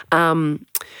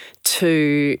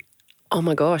 to, oh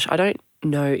my gosh, I don't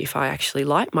know if I actually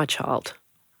like my child,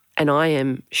 and I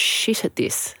am shit at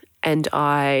this. And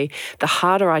the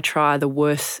harder I try, the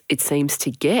worse it seems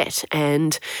to get.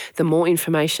 And the more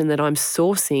information that I'm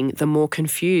sourcing, the more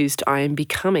confused I am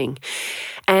becoming.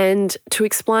 And to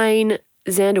explain,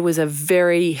 Xander was a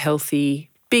very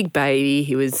healthy big baby.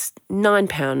 He was 9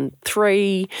 pound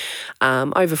 3,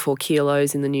 over 4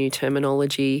 kilos in the new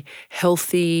terminology,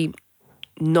 healthy,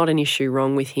 not an issue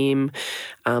wrong with him,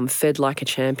 fed like a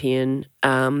champion,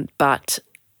 but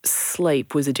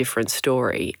sleep was a different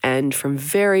story. And from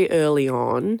very early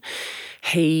on,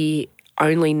 he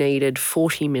only needed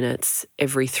 40 minutes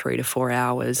every 3 to 4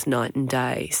 hours, night and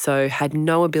day. So had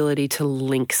no ability to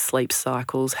link sleep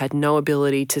cycles, had no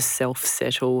ability to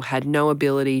self-settle, had no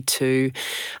ability to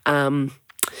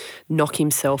knock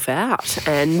himself out.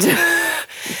 And,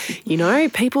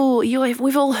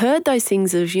 we've all heard those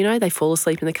things of, they fall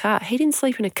asleep in the car. He didn't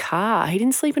sleep in a car. He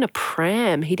didn't sleep in a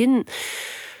pram. He didn't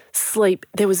sleep.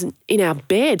 There was in our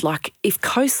bed. Like, if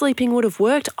co-sleeping would have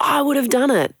worked, I would have done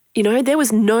it. There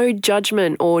was no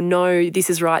judgment or no, this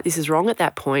is right, this is wrong at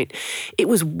that point. It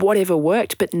was whatever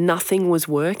worked, but nothing was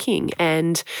working.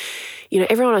 And,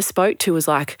 everyone I spoke to was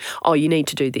like, oh, you need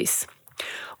to do this,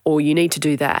 or you need to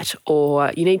do that,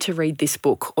 or you need to read this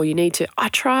book, or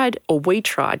we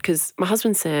tried, because my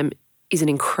husband Sam is an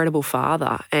incredible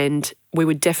father, and we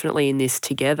were definitely in this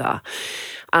together.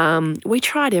 We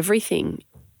tried everything,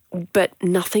 but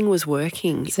nothing was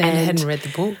working. Xander hadn't read the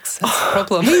books. That's the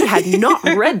problem. He had not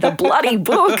read the bloody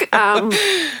book.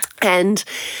 And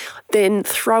then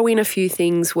throw in a few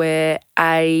things where,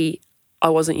 I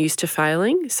wasn't used to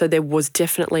failing. So there was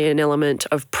definitely an element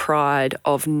of pride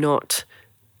of not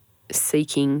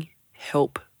seeking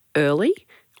help early.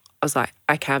 I was like,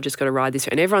 okay, I've just got to ride this.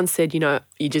 And everyone said,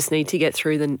 you just need to get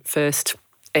through the first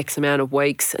X amount of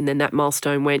weeks, and then that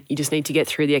milestone went, you just need to get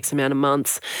through the X amount of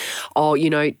months. Oh,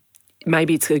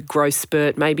 maybe it's a growth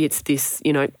spurt, maybe it's this,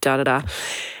 da-da-da.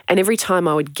 And every time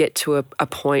I would get to a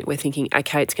point where thinking,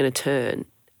 okay, it's going to turn,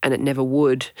 and it never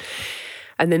would.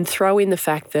 And then throw in the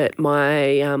fact that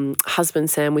my husband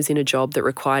Sam was in a job that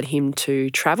required him to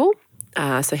travel.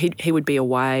 So he would be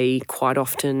away quite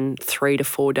often 3 to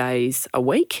 4 days a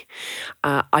week.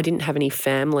 I didn't have any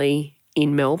family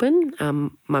in Melbourne.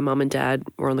 My mum and dad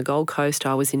were on the Gold Coast.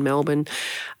 I was in Melbourne.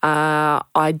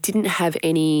 I didn't have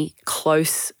any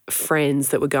close friends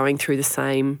that were going through the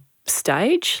same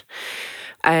stage.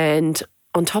 And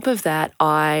on top of that,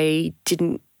 I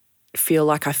didn't feel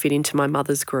like I fit into my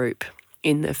mother's group,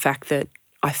 in the fact that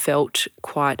I felt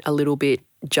quite a little bit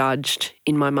judged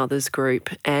in my mother's group.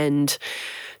 And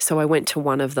so I went to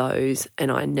one of those,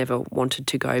 and I never wanted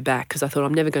to go back, because I thought,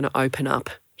 I'm never going to open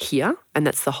up here, and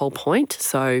that's the whole point,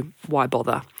 so why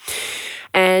bother?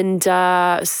 And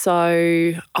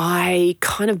so I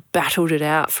kind of battled it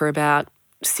out for about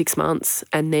 6 months,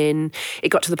 and then it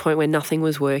got to the point where nothing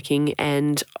was working,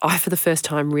 and I for the first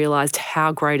time realised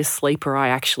how great a sleeper I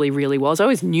actually really was. I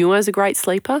always knew I was a great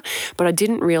sleeper, but I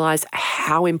didn't realise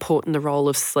how important the role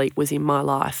of sleep was in my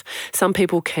life. Some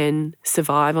people can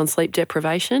survive on sleep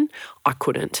deprivation. I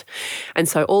couldn't. And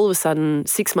so all of a sudden,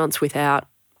 6 months without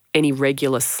any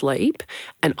regular sleep,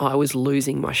 and I was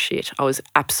losing my shit. I was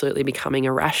absolutely becoming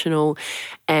irrational,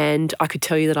 and I could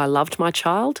tell you that I loved my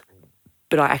child,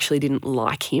 but I actually didn't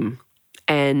like him.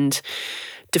 And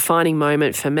defining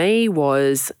moment for me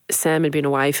was Sam had been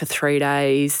away for 3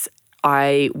 days.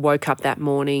 I woke up that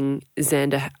morning,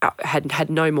 Xander had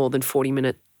no more than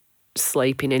 40-minute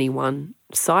sleep in any one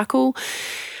cycle,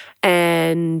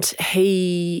 and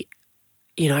he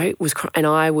and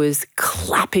I was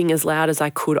clapping as loud as I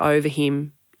could over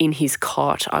him in his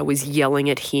cot. I was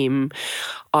yelling at him.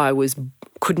 I was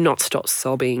could not stop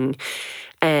sobbing.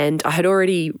 And I had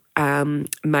already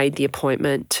made the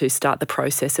appointment to start the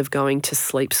process of going to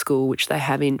sleep school, which they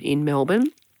have in Melbourne.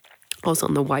 I was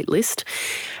on the wait list.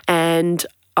 And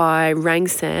I rang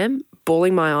Sam,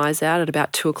 bawling my eyes out at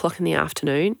about 2:00 in the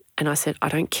afternoon. And I said, I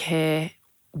don't care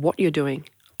what you're doing.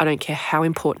 I don't care how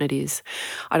important it is.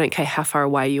 I don't care how far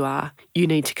away you are. You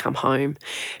need to come home,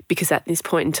 because at this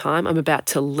point in time, I'm about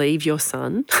to leave your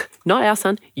son, not our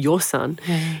son, your son,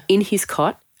 in his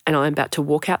cot, and I'm about to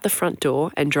walk out the front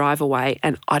door and drive away,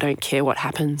 and I don't care what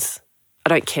happens. I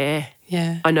don't care.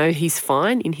 Yeah. I know he's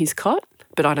fine in his cot,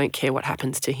 but I don't care what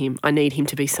happens to him. I need him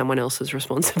to be someone else's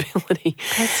responsibility.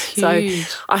 That's huge.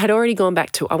 So I had already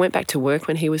I went back to work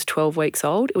when he was 12 weeks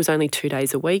old. It was only 2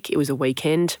 days a week. It was a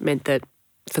weekend, meant that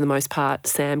for the most part,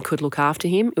 Sam could look after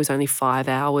him. It was only 5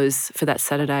 hours for that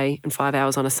Saturday and 5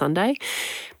 hours on a Sunday.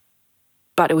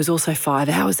 But it was also 5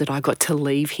 hours that I got to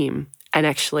leave him and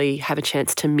actually have a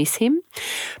chance to miss him.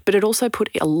 But it also put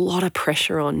a lot of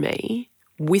pressure on me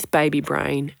with baby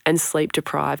brain and sleep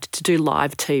deprived to do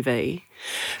live TV.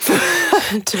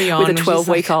 To be honest, with a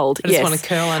 12-week-old. I just want to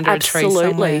curl under a tree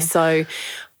Absolutely. somewhere.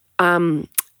 So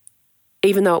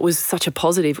even though it was such a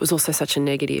positive, it was also such a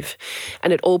negative.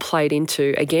 And it all played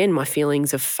into, again, my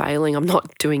feelings of failing. I'm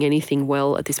not doing anything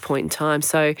well at this point in time.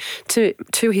 So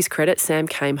to his credit, Sam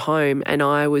came home and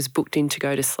I was booked in to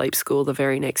go to sleep school the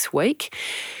very next week.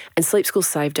 And sleep school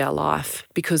saved our life,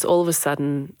 because all of a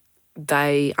sudden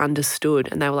they understood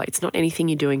and they were like, it's not anything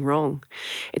you're doing wrong.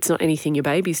 It's not anything your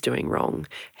baby's doing wrong.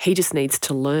 He just needs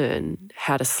to learn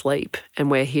how to sleep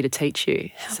and we're here to teach you.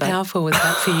 How powerful was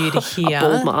that for you to hear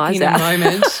bawled my eyes in out. a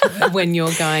moment when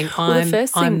you're going,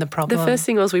 I'm the problem? The first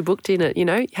thing was we booked in at, you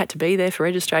had to be there for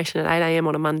registration at 8 a.m.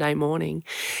 on a Monday morning.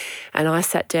 And I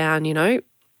sat down,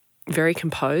 very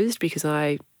composed, because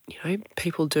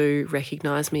people do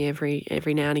recognise me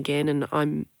every now and again, and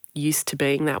I'm used to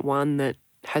being that one that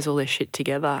has all their shit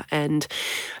together, and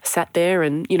sat there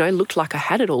and, looked like I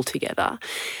had it all together.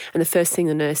 And the first thing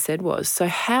the nurse said was, so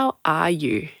how are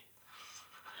you?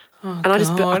 Oh, and I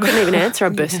couldn't even answer. I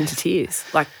burst into tears.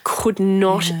 Could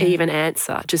not even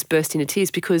answer, just burst into tears,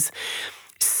 because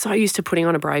so used to putting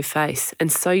on a brave face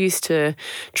and so used to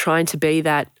trying to be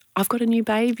that, I've got a new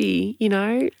baby,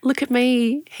 look at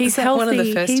me, he's healthy. Was that one of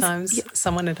the first times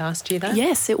someone had asked you that?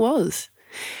 Yes, it was.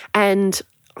 And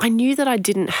I knew that I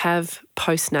didn't have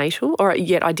postnatal, or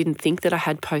yet I didn't think that I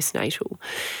had postnatal.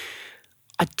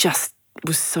 I just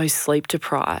was so sleep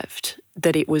deprived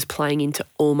that it was playing into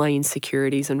all my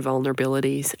insecurities and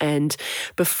vulnerabilities. And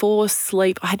before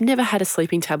sleep, I had never had a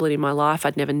sleeping tablet in my life.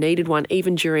 I'd never needed one,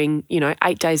 even during,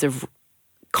 8 days of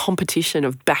competition,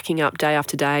 of backing up day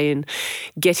after day and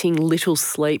getting little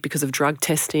sleep because of drug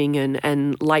testing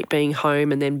and late being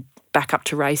home and then back up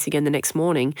to race again the next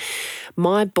morning.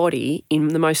 My body, in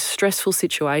the most stressful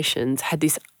situations, had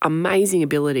this amazing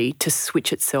ability to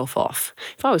switch itself off.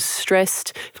 If I was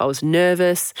stressed, if I was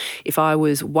nervous, if I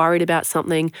was worried about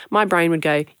something, my brain would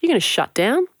go, you're going to shut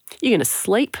down, you're going to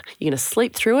sleep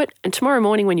through it, and tomorrow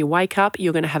morning when you wake up,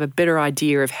 you're going to have a better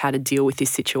idea of how to deal with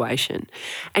this situation.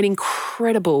 An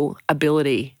incredible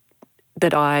ability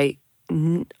that I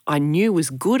knew was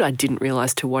good. I didn't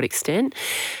realise to what extent.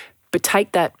 But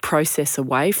take that process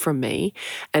away from me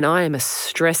and I am a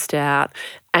stressed out,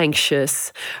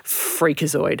 anxious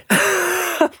freakazoid.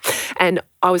 And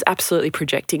I was absolutely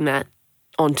projecting that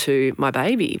onto my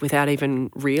baby without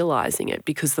even realising it,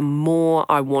 because the more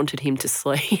I wanted him to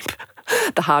sleep,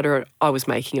 the harder I was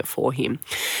making it for him.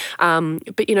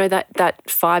 But that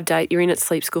 5 day, you're in at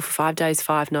sleep school for 5 days,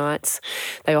 5 nights.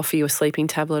 They offer you a sleeping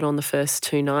tablet on the first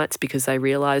 2 nights because they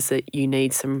realise that you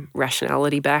need some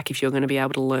rationality back if you're going to be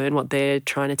able to learn what they're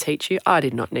trying to teach you. I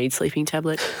did not need sleeping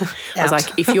tablet. I was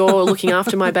like, if you're looking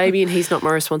after my baby and he's not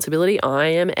my responsibility, I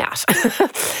am out.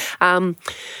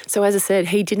 So as I said,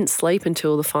 he didn't sleep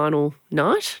until the final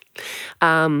night.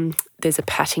 There's a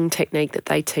patting technique that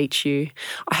they teach you.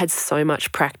 I had so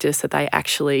much practice that they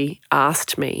actually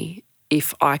asked me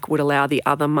if I would allow the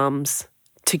other mums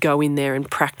to go in there and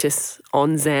practice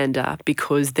on Xander,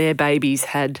 because their babies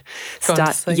had gone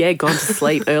to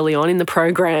sleep early on in the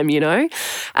program,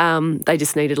 They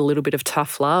just needed a little bit of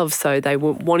tough love. So they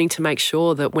were wanting to make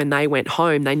sure that when they went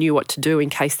home, they knew what to do in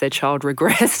case their child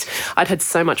regressed. I'd had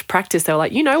so much practice. They were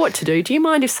like, you know what to do. Do you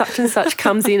mind if such and such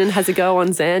comes in and has a go on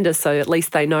Xander, so at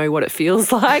least they know what it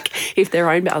feels like if they're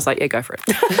own? I was like, yeah, go for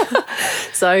it.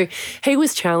 So he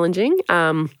was challenging.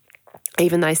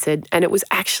 Even they said, and it was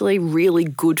actually really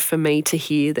good for me to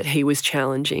hear that he was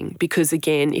challenging, because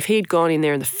again, if he had gone in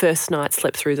there and the first night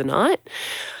slept through the night,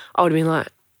 I would have been like,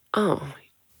 oh,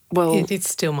 well, it's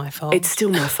still my fault. It's still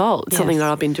my fault. It's something Yes.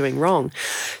 that I've been doing wrong.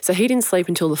 So he didn't sleep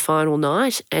until the final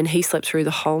night, and he slept through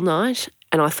the whole night,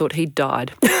 and I thought he'd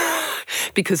died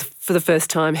because for the first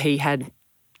time he had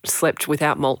slept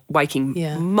without waking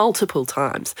multiple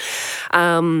times.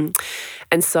 And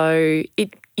so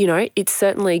it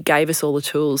certainly gave us all the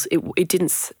tools. It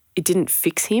didn't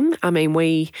fix him. I mean,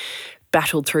 we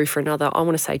battled through for another, I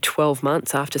want to say 12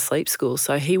 months after sleep school.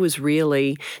 So he was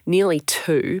really nearly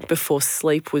 2 before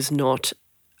sleep was not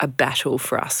a battle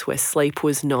for us, where sleep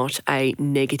was not a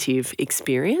negative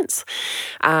experience.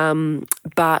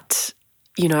 But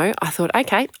I thought,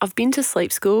 okay, I've been to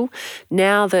sleep school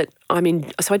now that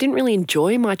so I didn't really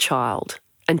enjoy my child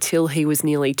until he was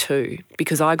nearly 2,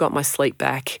 because I got my sleep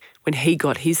back when he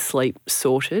got his sleep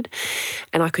sorted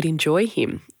and I could enjoy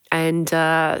him. And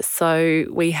so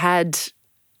we had,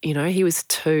 he was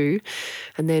 2,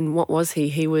 and then what was he?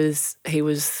 He was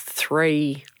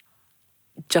 3,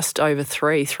 just over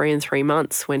 3 and 3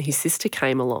 months when his sister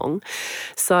came along.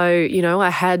 So,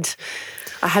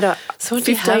 I had a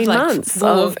 15 months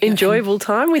of enjoyable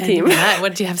time with him.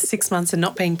 What, do you have 6 months of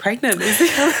not being pregnant?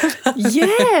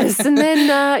 Yes. And then,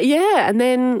 and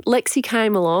then Lexi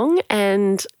came along,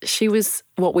 and she was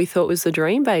what we thought was the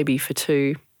dream baby for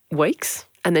 2 weeks.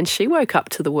 And then she woke up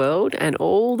to the world and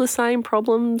all the same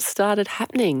problems started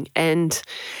happening. And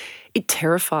it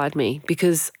terrified me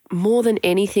because more than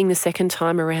anything the second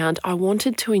time around, I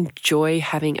wanted to enjoy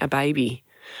having a baby.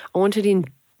 I wanted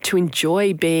to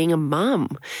enjoy being a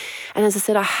mum. And as I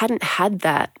said, I hadn't had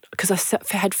that because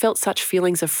I had felt such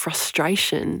feelings of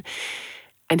frustration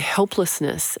and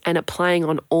helplessness, and it playing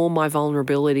on all my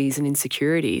vulnerabilities and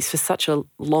insecurities for such a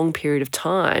long period of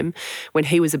time when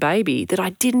he was a baby, that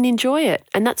I didn't enjoy it.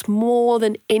 And that's more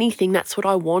than anything, that's what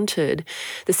I wanted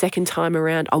the second time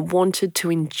around. I wanted to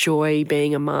enjoy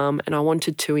being a mum, and I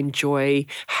wanted to enjoy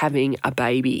having a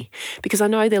baby because I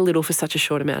know they're little for such a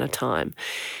short amount of time.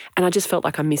 And I just felt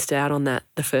like I missed out on that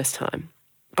the first time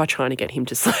by trying to get him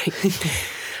to sleep.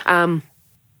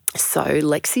 So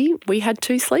Lexi, we had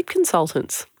 2 sleep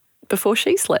consultants before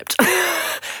she slept.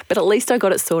 But at least I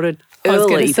got it sorted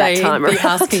early that time around.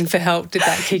 Asking for help, did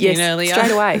that kick in earlier?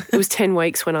 Straight away. It was 10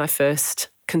 weeks when I first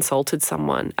consulted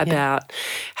someone about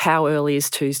how early is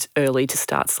too early to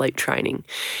start sleep training.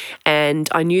 And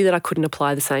I knew that I couldn't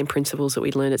apply the same principles that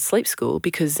we'd learned at sleep school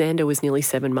because Xander was nearly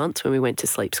 7 months when we went to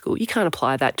sleep school. You can't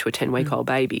apply that to a 10-week-old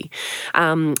baby.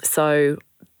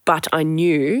 But I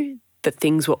knew that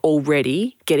things were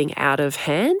already getting out of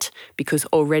hand because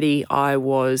already I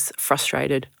was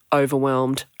frustrated,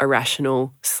 overwhelmed,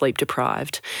 irrational, sleep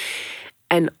deprived.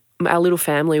 And our little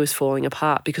family was falling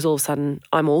apart because all of a sudden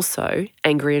I'm also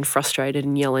angry and frustrated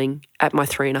and yelling at my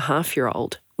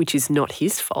 3.5-year-old, which is not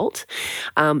his fault.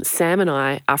 Sam and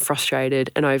I are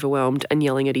frustrated and overwhelmed and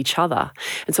yelling at each other.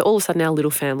 And so all of a sudden our little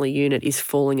family unit is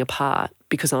falling apart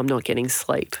because I'm not getting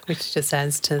sleep. Which just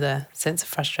adds to the sense of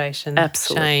frustration,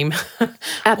 Absolutely. shame.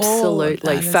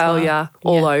 Absolutely. Failure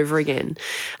all Yeah. over again.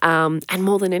 And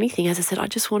more than anything, as I said, I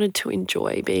just wanted to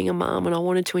enjoy being a mum and I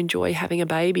wanted to enjoy having a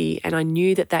baby. And I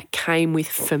knew that came with,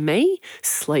 for me,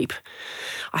 sleep.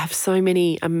 I have so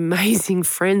many amazing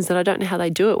friends that I don't know how they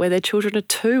do it, where their children are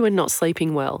 2 and not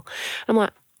sleeping well. I'm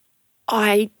like,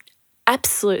 I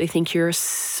absolutely think you're a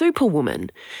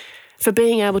superwoman for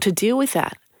being able to deal with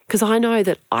that, because I know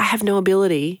that I have no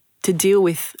ability to deal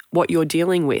with what you're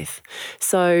dealing with.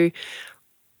 So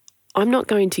I'm not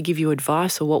going to give you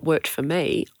advice or what worked for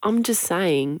me. I'm just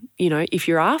saying, if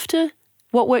you're after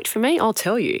what worked for me, I'll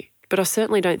tell you. But I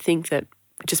certainly don't think that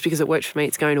just because it worked for me,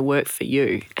 it's going to work for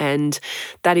you. And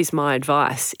that is my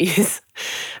advice is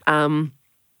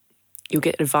you'll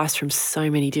get advice from so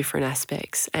many different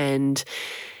aspects and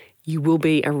you will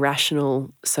be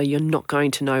irrational, so you're not going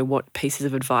to know what pieces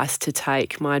of advice to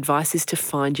take. My advice is to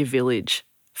find your village,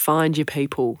 find your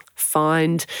people,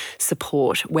 find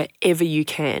support wherever you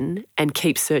can and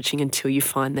keep searching until you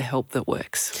find the help that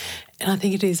works. And I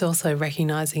think it is also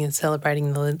recognising and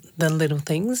celebrating the little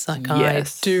things. Like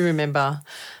Yes. I do remember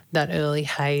that early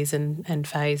haze and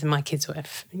phase, and my kids were,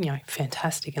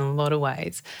 fantastic in a lot of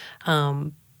ways.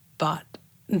 But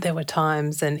there were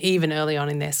times, and even early on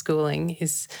in their schooling,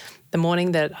 is the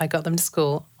morning that I got them to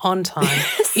school on time,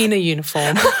 in a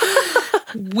uniform,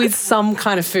 with some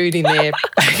kind of food in their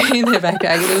backpack.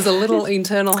 There was a little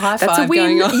internal high five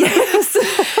going on. Yes.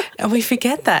 And we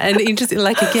forget that. And interesting,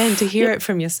 again, to hear it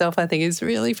from yourself, I think is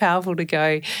really powerful to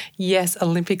go, yes,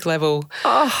 Olympic level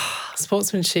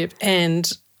sportsmanship.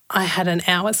 And I had an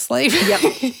hour's sleep. Yep.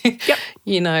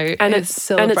 And it's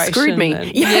celebration. And it screwed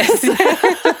me. Yes.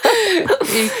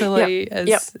 Equally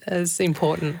as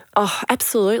important. Oh,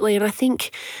 absolutely. And I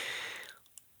think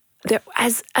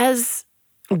as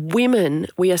women,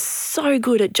 we are so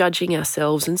good at judging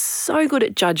ourselves and so good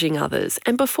at judging others.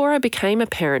 And before I became a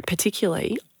parent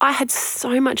particularly, I had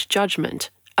so much judgment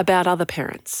about other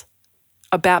parents.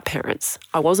 About parents.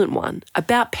 I wasn't one.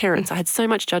 About parents. I had so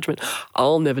much judgment.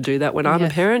 I'll never do that when I'm a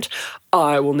parent.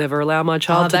 I will never allow my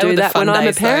child to do that when I'm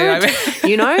a parent.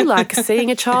 You know, like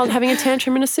seeing a child having a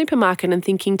tantrum in a supermarket and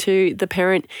thinking to the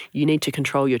parent, you need to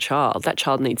control your child. That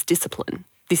child needs discipline.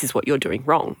 This is what you're doing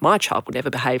wrong. My child would never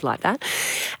behave like that.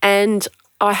 And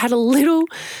I had a little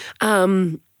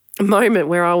moment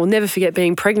where I will never forget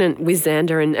being pregnant with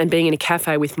Xander and being in a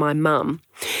cafe with my mum.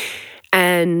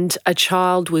 And a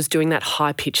child was doing that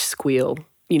high-pitched squeal,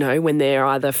 you know, when they're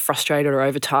either frustrated or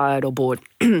overtired or bored.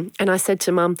 And I said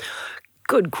to Mum,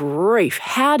 good grief,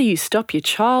 how do you stop your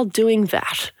child doing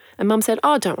that? And Mum said,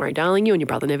 oh, don't worry, darling, you and your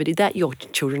brother never did that. Your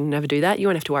children never do that. You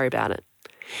won't have to worry about it.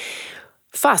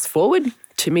 Fast forward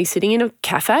to me sitting in a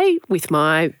cafe with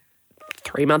my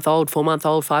 3-month-old,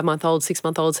 4-month-old, 5-month-old,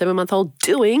 6-month-old, 7-month-old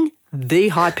doing the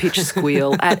high-pitched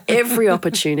squeal at every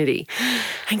opportunity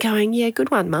and going, yeah,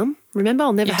 good one, Mum. Remember,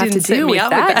 I'll never have to deal with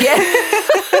that.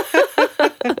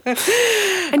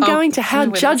 Yeah. And going to how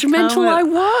judgmental I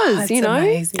was, you know.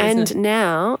 Amazing, and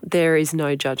now there is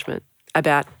no judgment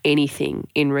about anything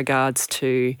in regards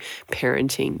to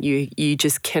parenting. You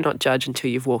just cannot judge until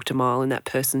you've walked a mile in that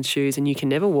person's shoes, and you can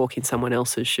never walk in someone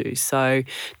else's shoes. So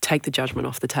take the judgment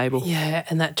off the table. Yeah,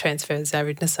 and that transfers over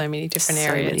into so many different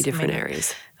areas. So many different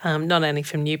areas. Not only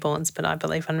from newborns, but I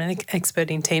believe I'm an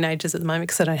expert in teenagers at the moment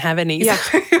because I don't have any. Yeah,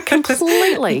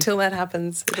 completely. Until that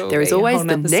happens. There is always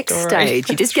the next stage.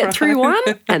 You just get through one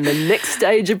and the next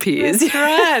stage appears. That's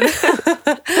right.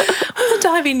 I want to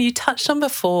dive in. You touched on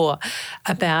before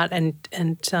about, and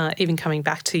even coming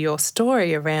back to your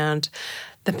story around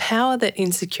the power that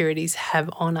insecurities have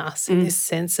on us in this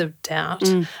sense of doubt.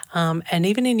 And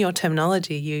even in your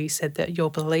terminology, you said that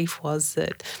your belief was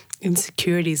that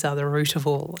insecurities are the root of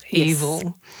all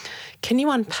evil. Can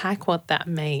you unpack what that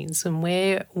means and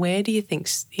where do you think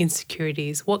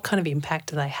insecurities, what kind of impact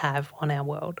do they have on our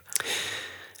world?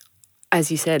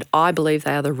 As you said, I believe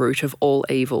they are the root of all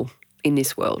evil in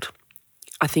this world.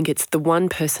 I think it's the one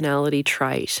personality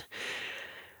trait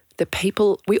that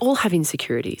we all have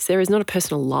insecurities. There is not a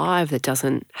person alive that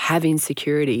doesn't have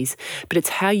insecurities, but it's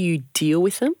how you deal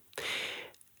with them,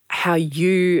 how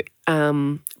you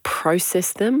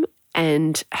process them,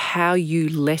 and how you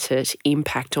let it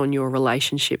impact on your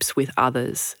relationships with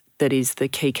others. That is the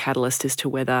key catalyst as to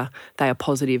whether they are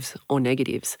positives or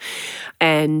negatives.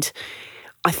 And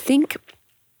I think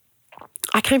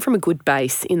I came from a good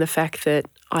base in the fact that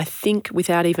I think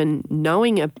without even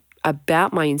knowing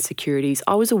about my insecurities,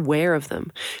 I was aware of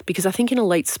them, because I think in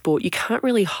elite sport you can't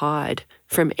really hide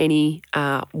from any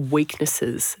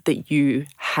weaknesses that you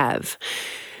have,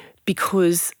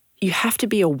 because you have to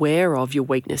be aware of your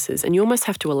weaknesses and you almost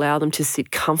have to allow them to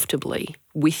sit comfortably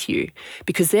with you,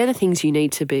 because they're the things you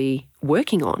need to be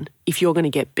working on if you're going to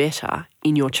get better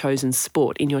in your chosen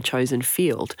sport, in your chosen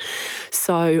field.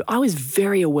 So I was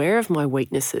very aware of my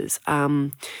weaknesses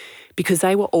because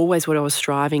they were always what I was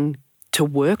striving to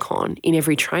work on in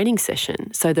every training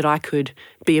session so that I could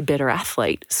be a better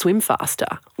athlete, swim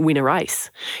faster, win a race.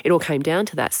 It all came down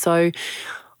to that. So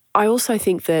I also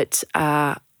think that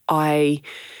I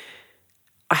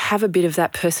have a bit of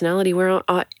that personality where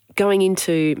going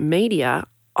into media,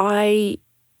 I'm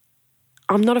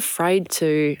not afraid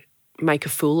to make a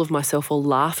fool of myself or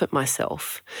laugh at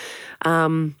myself.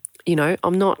 You know,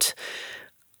 I'm not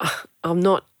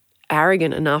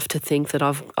arrogant enough to think that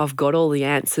I've got all the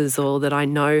answers or that I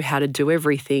know how to do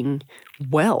everything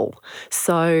well.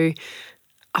 So,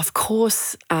 of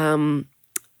course,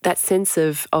 that sense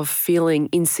of feeling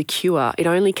insecure, it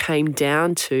only came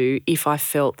down to if I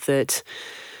felt that,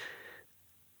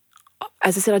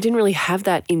 as I said, I didn't really have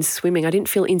that in swimming. I didn't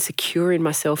feel insecure in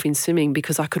myself in swimming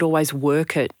because I could always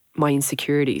work at my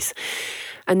insecurities.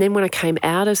 And then when I came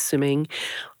out of swimming,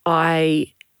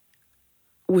 I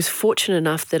was fortunate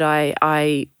enough that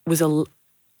I was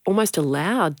almost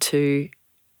allowed to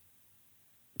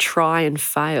try and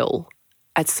fail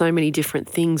at so many different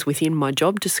things within my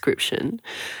job description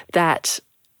that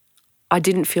I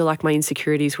didn't feel like my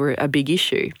insecurities were a big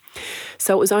issue.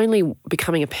 So it was only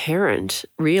becoming a parent,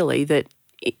 really, that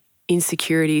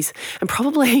insecurities, and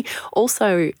probably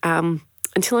also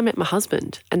until I met my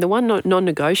husband. And the one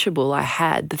non-negotiable I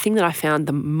had, the thing that I found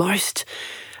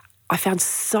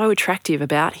so attractive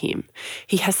about him,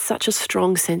 he has such a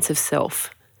strong sense of self.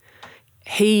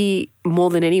 He,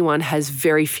 more than anyone, has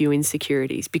very few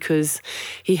insecurities because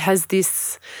he has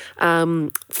this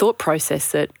thought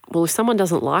process that, well, if someone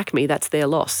doesn't like me, that's their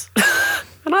loss.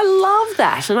 And And I love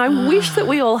that. And I wish that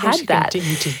we all had that.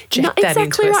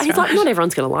 Exactly right. He's like, not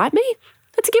everyone's going to like me.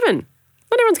 That's a given.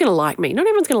 Not everyone's going to like me. Not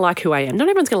everyone's going to like who I am. Not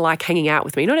everyone's going to like hanging out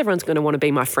with me. Not everyone's going to want to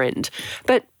be my friend.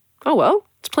 But, oh well,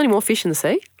 there's plenty more fish in the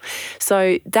sea.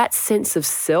 So that sense of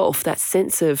self, that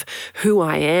sense of who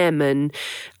I am, and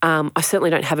I certainly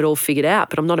don't have it all figured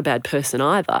out, but I'm not a bad person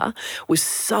either, was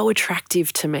so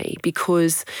attractive to me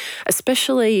because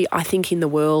especially I think in the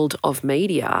world of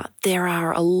media, there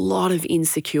are a lot of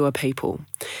insecure people.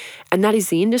 And that is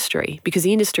the industry, because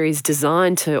the industry is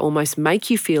designed to almost make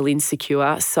you feel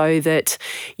insecure so that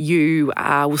you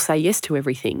will say yes to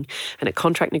everything. And at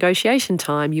contract negotiation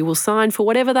time, you will sign for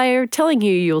whatever they are telling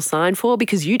you you'll sign for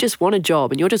because you just want a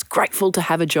job and you're just grateful to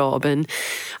have a job. And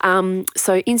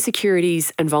so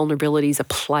insecurities and vulnerabilities are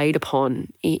played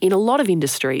upon in a lot of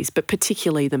industries, but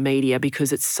particularly the media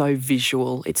because it's so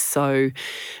visual. It's so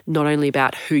not only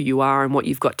about who you are and what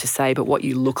you've got to say, but what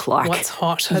you look like. What's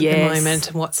hot at the moment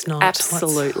and what's not.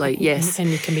 Absolutely, yes.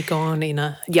 And you can be gone in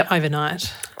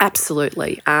overnight.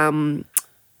 Absolutely. And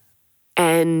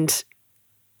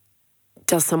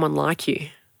does someone like you?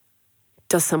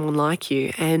 Does someone like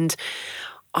you? And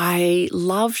I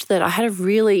loved that. I had a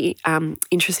really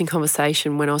interesting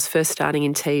conversation when I was first starting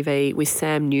in TV with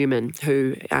Sam Newman,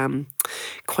 who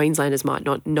Queenslanders might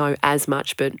not know as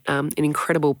much, but an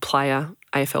incredible player,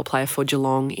 AFL player for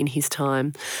Geelong in his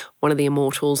time, one of the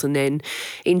immortals, and then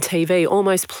in TV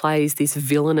almost plays this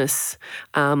villainous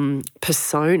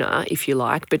persona, if you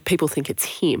like, but people think it's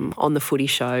him on the footy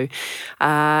show.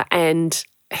 And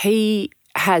he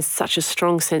has such a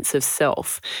strong sense of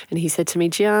self. And he said to me,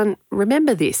 Gian,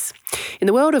 remember this. In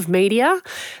the world of media,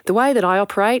 the way that I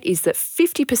operate is that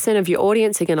 50% of your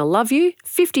audience are going to love you,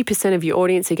 50% of your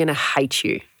audience are going to hate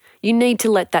you. You need to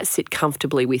let that sit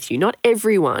comfortably with you. Not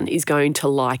everyone is going to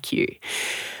like you.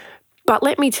 But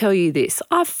let me tell you this,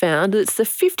 I've found that it's the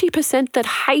 50% that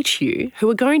hate you who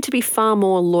are going to be far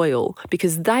more loyal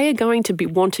because they are going to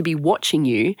want to be watching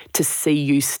you to see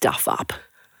you stuff up.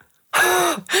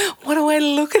 What a way to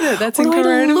look at it. That's incredible.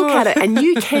 What a way to look at it. And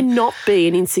you cannot be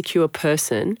an insecure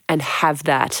person and have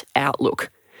that outlook.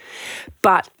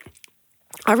 But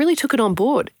I really took it on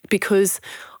board because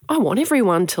I want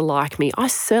everyone to like me. I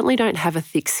certainly don't have a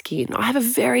thick skin. I have a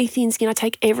very thin skin. I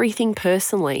take everything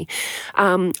personally.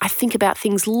 I think about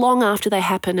things long after they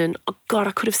happen and, oh God,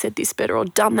 I could have said this better or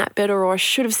done that better or I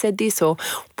should have said this or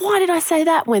why did I say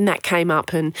that when that came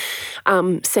up and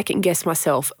second guess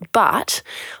myself. But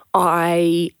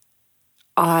I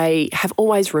have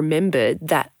always remembered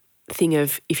that thing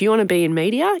of if you want to be in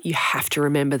media, you have to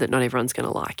remember that not everyone's going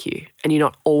to like you and you're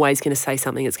not always going to say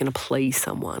something that's going to please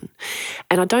someone.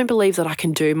 And I don't believe that I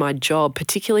can do my job,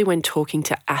 particularly when talking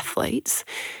to athletes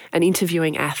and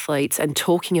interviewing athletes and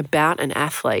talking about an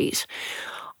athlete.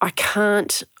 I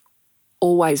can't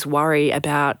always worry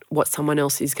about what someone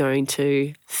else is going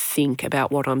to think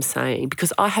about what I'm saying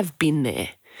because I have been there.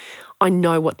 I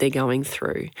know what they're going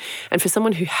through. And for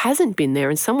someone who hasn't been there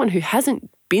and someone who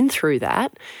hasn't been through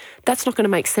that, that's not going to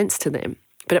make sense to them.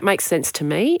 But it makes sense to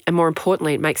me, and more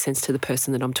importantly, it makes sense to the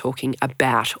person that I'm talking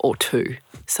about or to.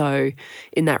 So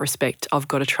in that respect, I've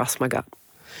got to trust my gut.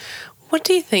 What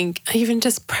do you think, even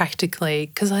just practically,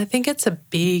 because I think it's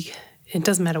it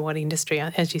doesn't matter what industry,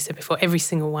 as you said before, every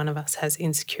single one of us has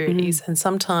insecurities. And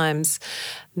sometimes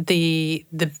the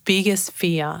biggest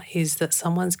fear is that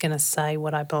someone's going to say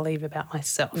what I believe about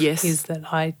myself. Yes. Is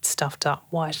that I stuffed up.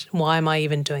 Why am I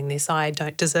even doing this? I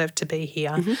don't deserve to be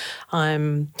here.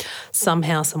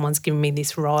 Somehow someone's given me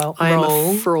this role. I'm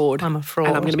a fraud. I'm a fraud.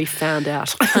 And I'm going to be found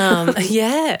out.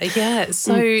 Yeah.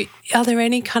 So are there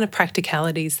any kind of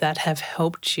practicalities that have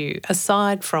helped you,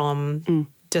 aside from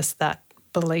just that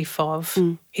belief of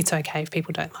it's okay if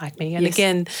people don't like me? And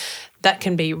again, that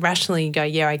can be rationally you go,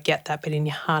 yeah, I get that, but in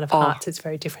your heart of hearts, it's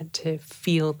very different to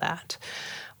feel that.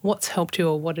 What's helped you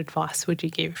or what advice would you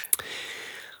give?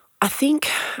 I think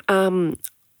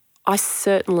I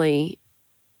certainly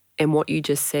am what you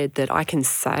just said, that I can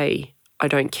say I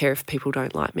don't care if people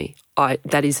don't like me.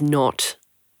 That is not...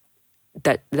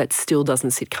 That still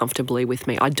doesn't sit comfortably with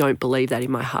me. I don't believe that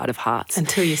in my heart of hearts.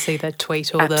 Until you see the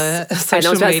tweet or the social media. And I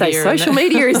was about to say, social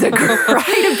media is a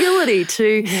great ability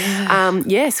to,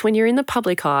 yes, when you're in the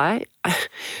public eye,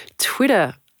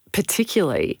 Twitter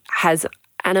particularly has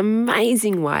an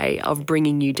amazing way of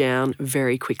bringing you down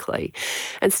very quickly.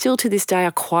 And still to this day,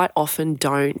 I quite often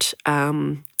don't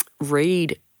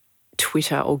read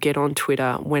Twitter or get on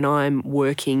Twitter when I'm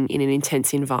working in an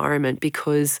intense environment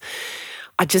because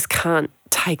I just can't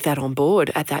take that on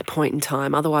board at that point in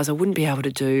time. Otherwise, I wouldn't be able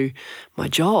to do my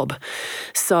job.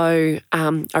 So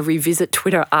I revisit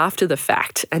Twitter after the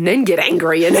fact and then get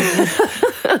angry and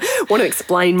want to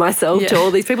explain myself to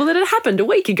all these people that it happened a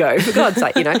week ago, for God's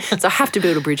sake, So I have to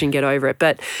build a bridge and get over it.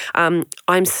 But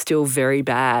I'm still very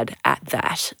bad at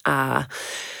that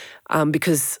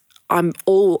because I'm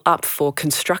all up for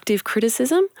constructive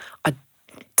criticism. I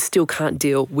still can't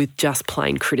deal with just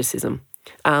plain criticism.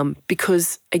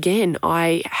 Because, again,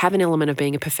 I have an element of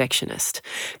being a perfectionist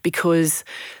because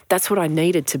that's what I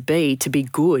needed to be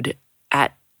good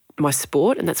at my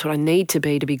sport, and that's what I need to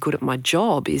be good at my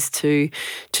job, is to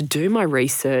do my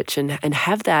research and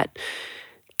have that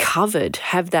covered,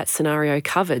 have that scenario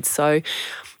covered. So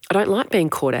I don't like being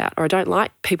caught out, or I don't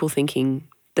like people thinking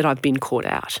that I've been caught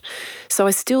out. So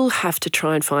I still have to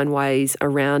try and find ways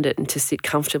around it and to sit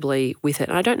comfortably with it.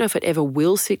 And I don't know if it ever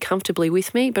will sit comfortably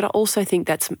with me, but I also think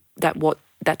that's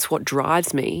what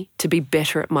drives me to be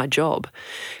better at my job.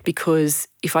 Because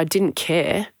if I didn't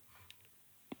care,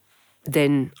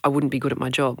 then I wouldn't be good at my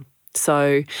job.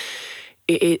 So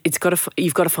you've got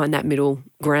to find that middle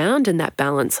ground and that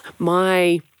balance.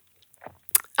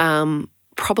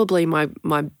 Probably my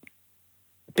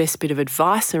best bit of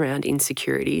advice around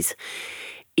insecurities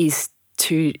is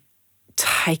to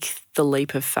take the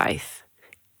leap of faith.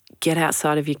 Get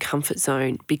outside of your comfort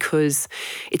zone, because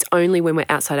it's only when we're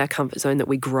outside our comfort zone that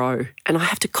we grow. And I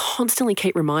have to constantly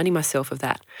keep reminding myself of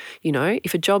that.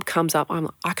 If a job comes up, I'm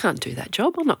like, I can't do that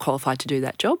job. I'm not qualified to do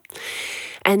that job.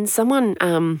 And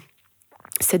someone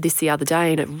said this the other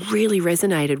day, and it really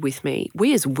resonated with me.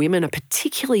 We as women are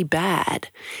particularly bad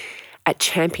at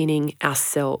championing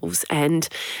ourselves. And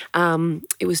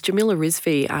it was Jamila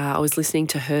Rizvi. I was listening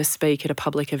to her speak at a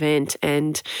public event,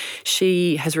 and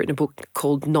she has written a book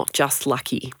called Not Just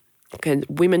Lucky. And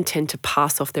women tend to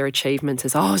pass off their achievements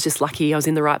as, I was just lucky, I was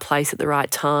in the right place at the right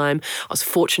time, I was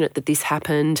fortunate that this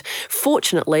happened,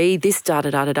 fortunately this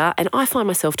da-da-da-da-da. And I find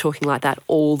myself talking like that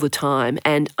all the time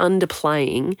and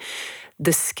underplaying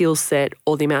the skill set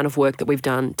or the amount of work that we've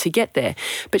done to get there.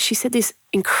 But she said this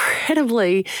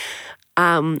incredibly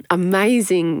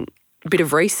amazing bit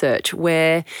of research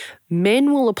where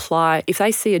men will apply, if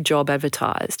they see a job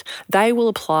advertised, they will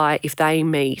apply if they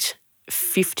meet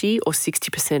 50 or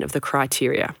 60% of the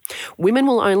criteria. Women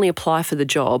will only apply for the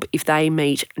job if they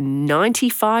meet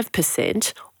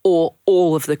 95% or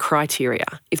all of the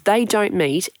criteria. If they don't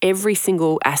meet every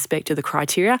single aspect of the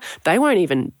criteria, they won't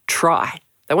even try.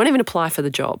 They won't even apply for the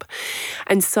job.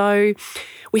 And so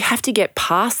we have to get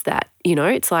past that.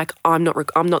 It's like, I'm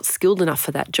not skilled enough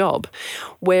for that job.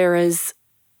 Whereas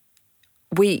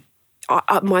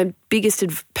my biggest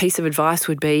piece of advice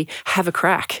would be, have a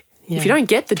crack. Yeah. If you don't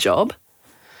get the job,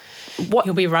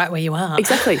 you'll be right where you are.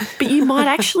 Exactly. But you might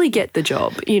actually get the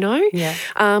job, Yeah.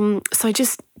 So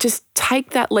just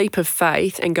take that leap of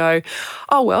faith and go,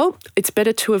 oh, well, it's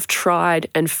better to have tried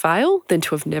and fail than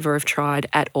to have never have tried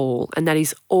at all. And that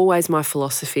is always my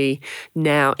philosophy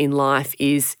now in life,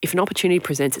 is if an opportunity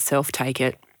presents itself, take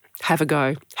it, have a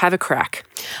go, have a crack.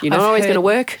 You're not always going to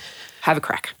work. Have a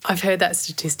crack. I've heard that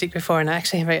statistic before, and I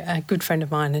actually have a good friend of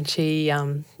mine, and she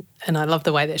and I love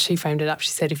the way that she framed it up.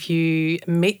 She said, if you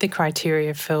meet the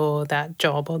criteria for that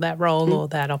job or that role or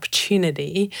that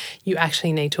opportunity, you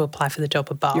actually need to apply for the job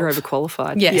above. You're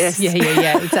overqualified. Yes. Yeah.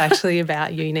 It's actually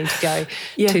about you need to go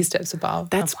 2 steps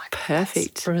above. That's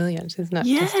perfect. That's brilliant, isn't it?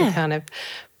 Yeah. Just to kind of,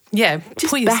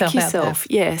 just put back yourself out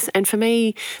there. Yes. And for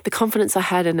me, the confidence I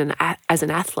had as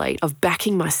an athlete of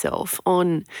backing myself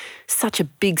on such a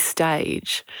big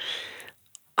stage,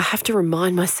 I have to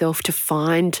remind myself to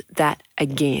find that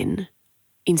again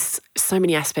in so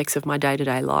many aspects of my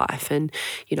day-to-day life. And,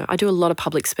 I do a lot of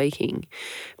public speaking.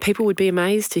 People would be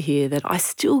amazed to hear that I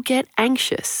still get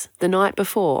anxious the night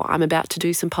before I'm about to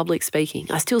do some public speaking.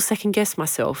 I still second-guess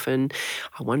myself, and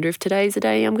I wonder if today's the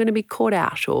day I'm going to be caught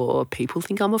out, or people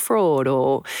think I'm a fraud,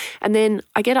 and then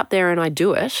I get up there and I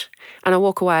do it, and I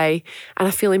walk away and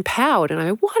I feel empowered, and I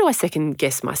go, why do I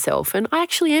second-guess myself? And I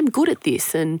actually am good at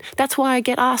this, and that's why I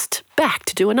get asked back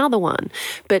to do another one.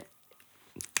 But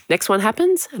next one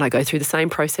happens and I go through the same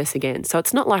process again. So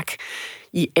it's not like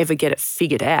you ever get it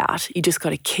figured out. You just got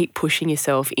to keep pushing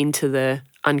yourself into the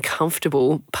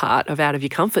uncomfortable part of out of your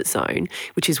comfort zone,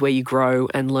 which is where you grow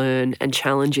and learn and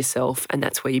challenge yourself. And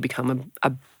that's where you become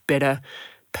a better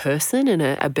person and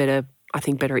a better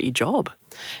at your job.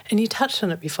 And you touched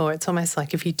on it before. It's almost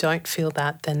like if you don't feel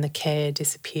that, then the care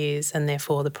disappears, and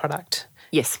therefore the product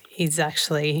is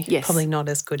actually probably not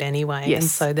as good anyway. Yes.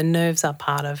 And so the nerves are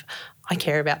part of, I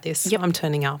care about this. Yep. I'm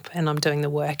turning up and I'm doing the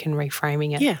work and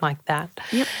reframing it like that.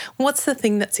 Yep. What's the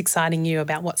thing that's exciting you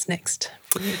about what's next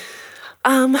for you?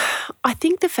 I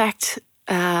think the fact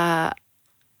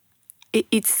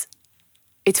it's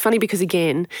funny because,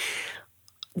 again,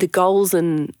 the goals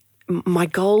and my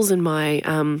goals and my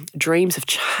dreams have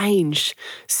changed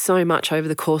so much over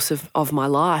the course of my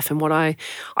life. And what I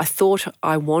thought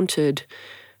I wanted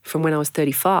from when I was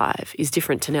 35 is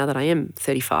different to now that I am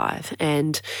 35.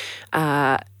 And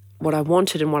what I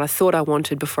wanted and what I thought I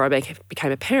wanted before I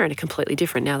became a parent are completely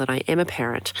different now that I am a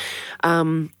parent.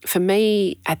 For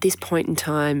me, at this point in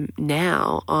time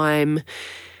now, I'm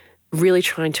really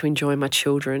trying to enjoy my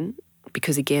children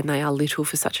because, again, they are little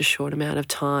for such a short amount of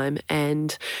time.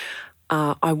 And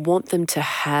I want them to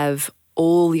have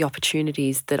all the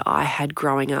opportunities that I had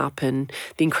growing up and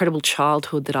the incredible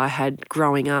childhood that I had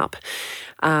growing up.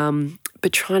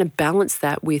 But trying to balance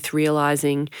that with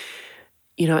realising,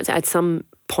 at some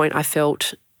point I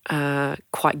felt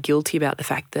quite guilty about the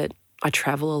fact that I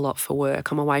travel a lot for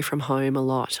work. I'm away from home a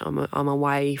lot. I'm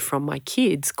away from my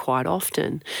kids quite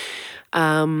often.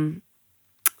 Am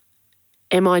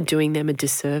I doing them a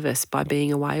disservice by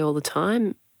being away all the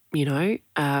time? I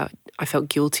felt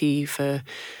guilty for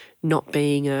not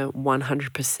being a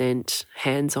 100%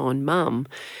 hands-on mum.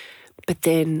 But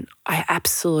then I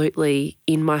absolutely,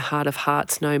 in my heart of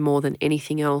hearts, know more than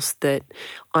anything else that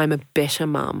I'm a better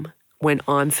mum when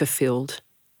I'm fulfilled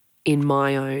in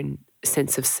my own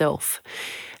sense of self.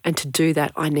 And to do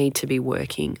that, I need to be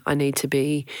working. I need to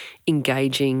be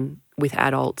engaging with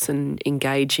adults and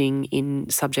engaging in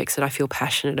subjects that I feel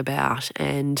passionate about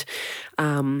and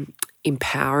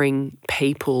empowering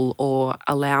people or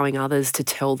allowing others to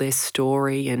tell their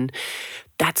story. And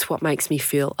that's what makes me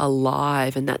feel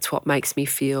alive, and that's what makes me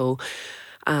feel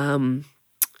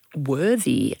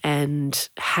worthy and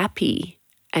happy.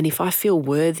 And if I feel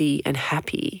worthy and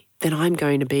happy, then I'm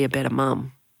going to be a better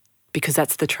mum, because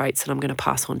that's the traits that I'm going to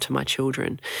pass on to my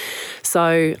children.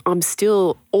 So I'm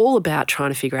still all about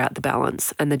trying to figure out the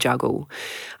balance and the juggle.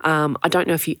 I don't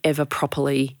know if you ever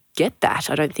properly get that.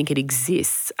 I don't think it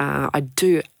exists. I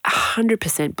do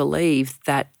 100% believe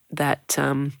that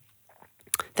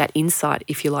insight,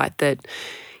 if you like, that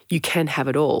you can have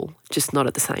it all, just not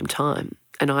at the same time.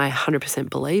 And I 100%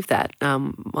 believe that.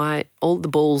 All the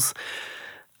balls,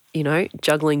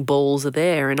 juggling balls are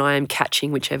there, and I am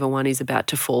catching whichever one is about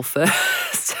to fall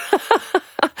first.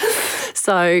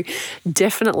 So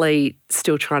definitely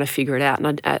still trying to figure it out.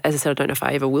 And as I said, I don't know if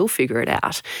I ever will figure it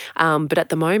out. But at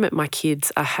the moment, my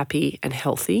kids are happy and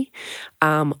healthy.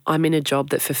 I'm in a job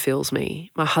that fulfills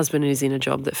me. My husband is in a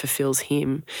job that fulfills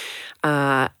him.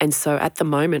 And so at the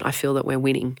moment, I feel that we're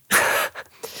winning.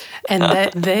 And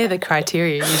they're the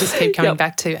criteria you just keep coming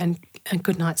back to, and a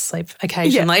good night's sleep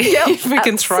occasionally, if we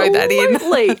can throw that in.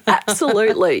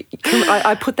 Absolutely.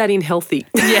 I put that in healthy.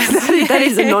 Yes. that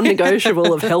is a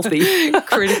non-negotiable of healthy.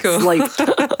 Critical. Sleep.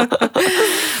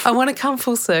 I want to come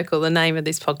full circle. The name of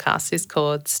this podcast is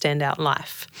called Standout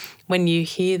Life. When you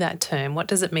hear that term, what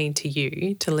does it mean to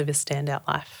you to live a standout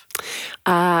life?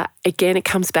 Again, it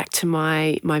comes back to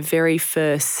my very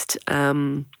first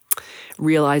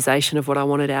realisation of what I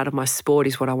wanted out of my sport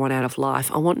is what I want out of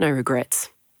life. I want no regrets.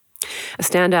 A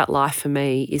standout life for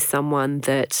me is someone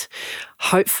that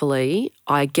hopefully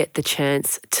I get the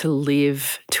chance to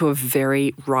live to a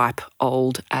very ripe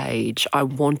old age. I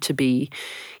want to be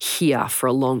here for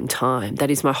a long time. That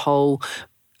is my whole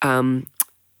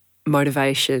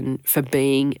motivation for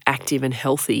being active and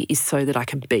healthy, is so that I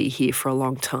can be here for a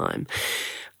long time.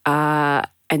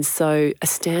 And so a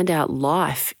standout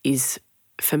life is,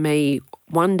 for me,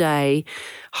 one day,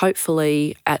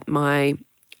 hopefully at my,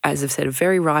 as I've said, a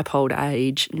very ripe old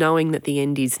age, knowing that the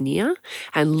end is near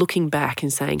and looking back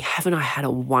and saying, haven't I had a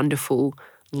wonderful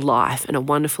life and a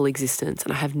wonderful existence?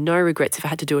 And I have no regrets. If I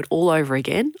had to do it all over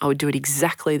again, I would do it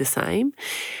exactly the same.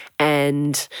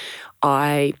 And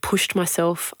I pushed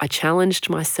myself. I challenged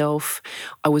myself.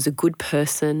 I was a good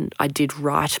person. I did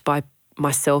right by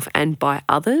myself and by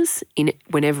others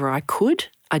whenever I could.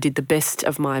 I did the best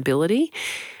of my ability.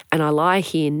 And I lie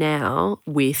here now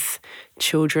with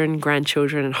children,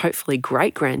 grandchildren, and hopefully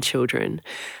great-grandchildren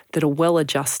that are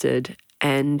well-adjusted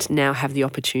and now have the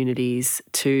opportunities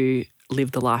to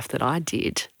live the life that I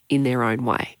did in their own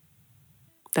way.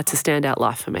 That's a standout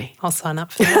life for me. I'll sign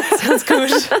up for that. Sounds good.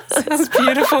 Sounds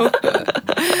beautiful.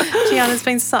 Gianna, it's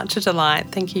been such a delight.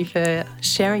 Thank you for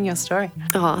sharing your story.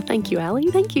 Oh, thank you,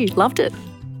 Ali. Thank you. Loved it.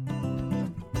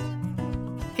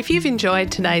 If you've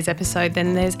enjoyed today's episode,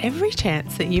 then there's every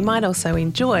chance that you might also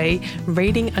enjoy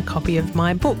reading a copy of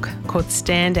my book called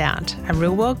Stand Out, a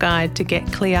real-world guide to get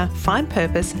clear, find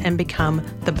purpose and become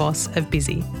the boss of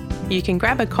busy. You can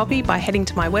grab a copy by heading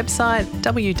to my website,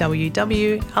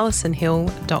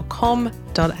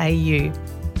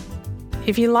 www.alisonhill.com.au.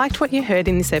 If you liked what you heard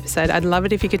in this episode, I'd love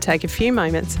it if you could take a few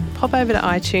moments, pop over to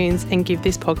iTunes and give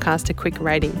this podcast a quick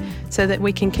rating so that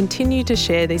we can continue to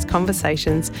share these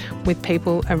conversations with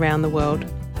people around the world.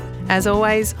 As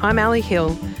always, I'm Ali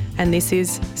Hill, and this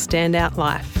is Standout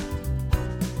Life.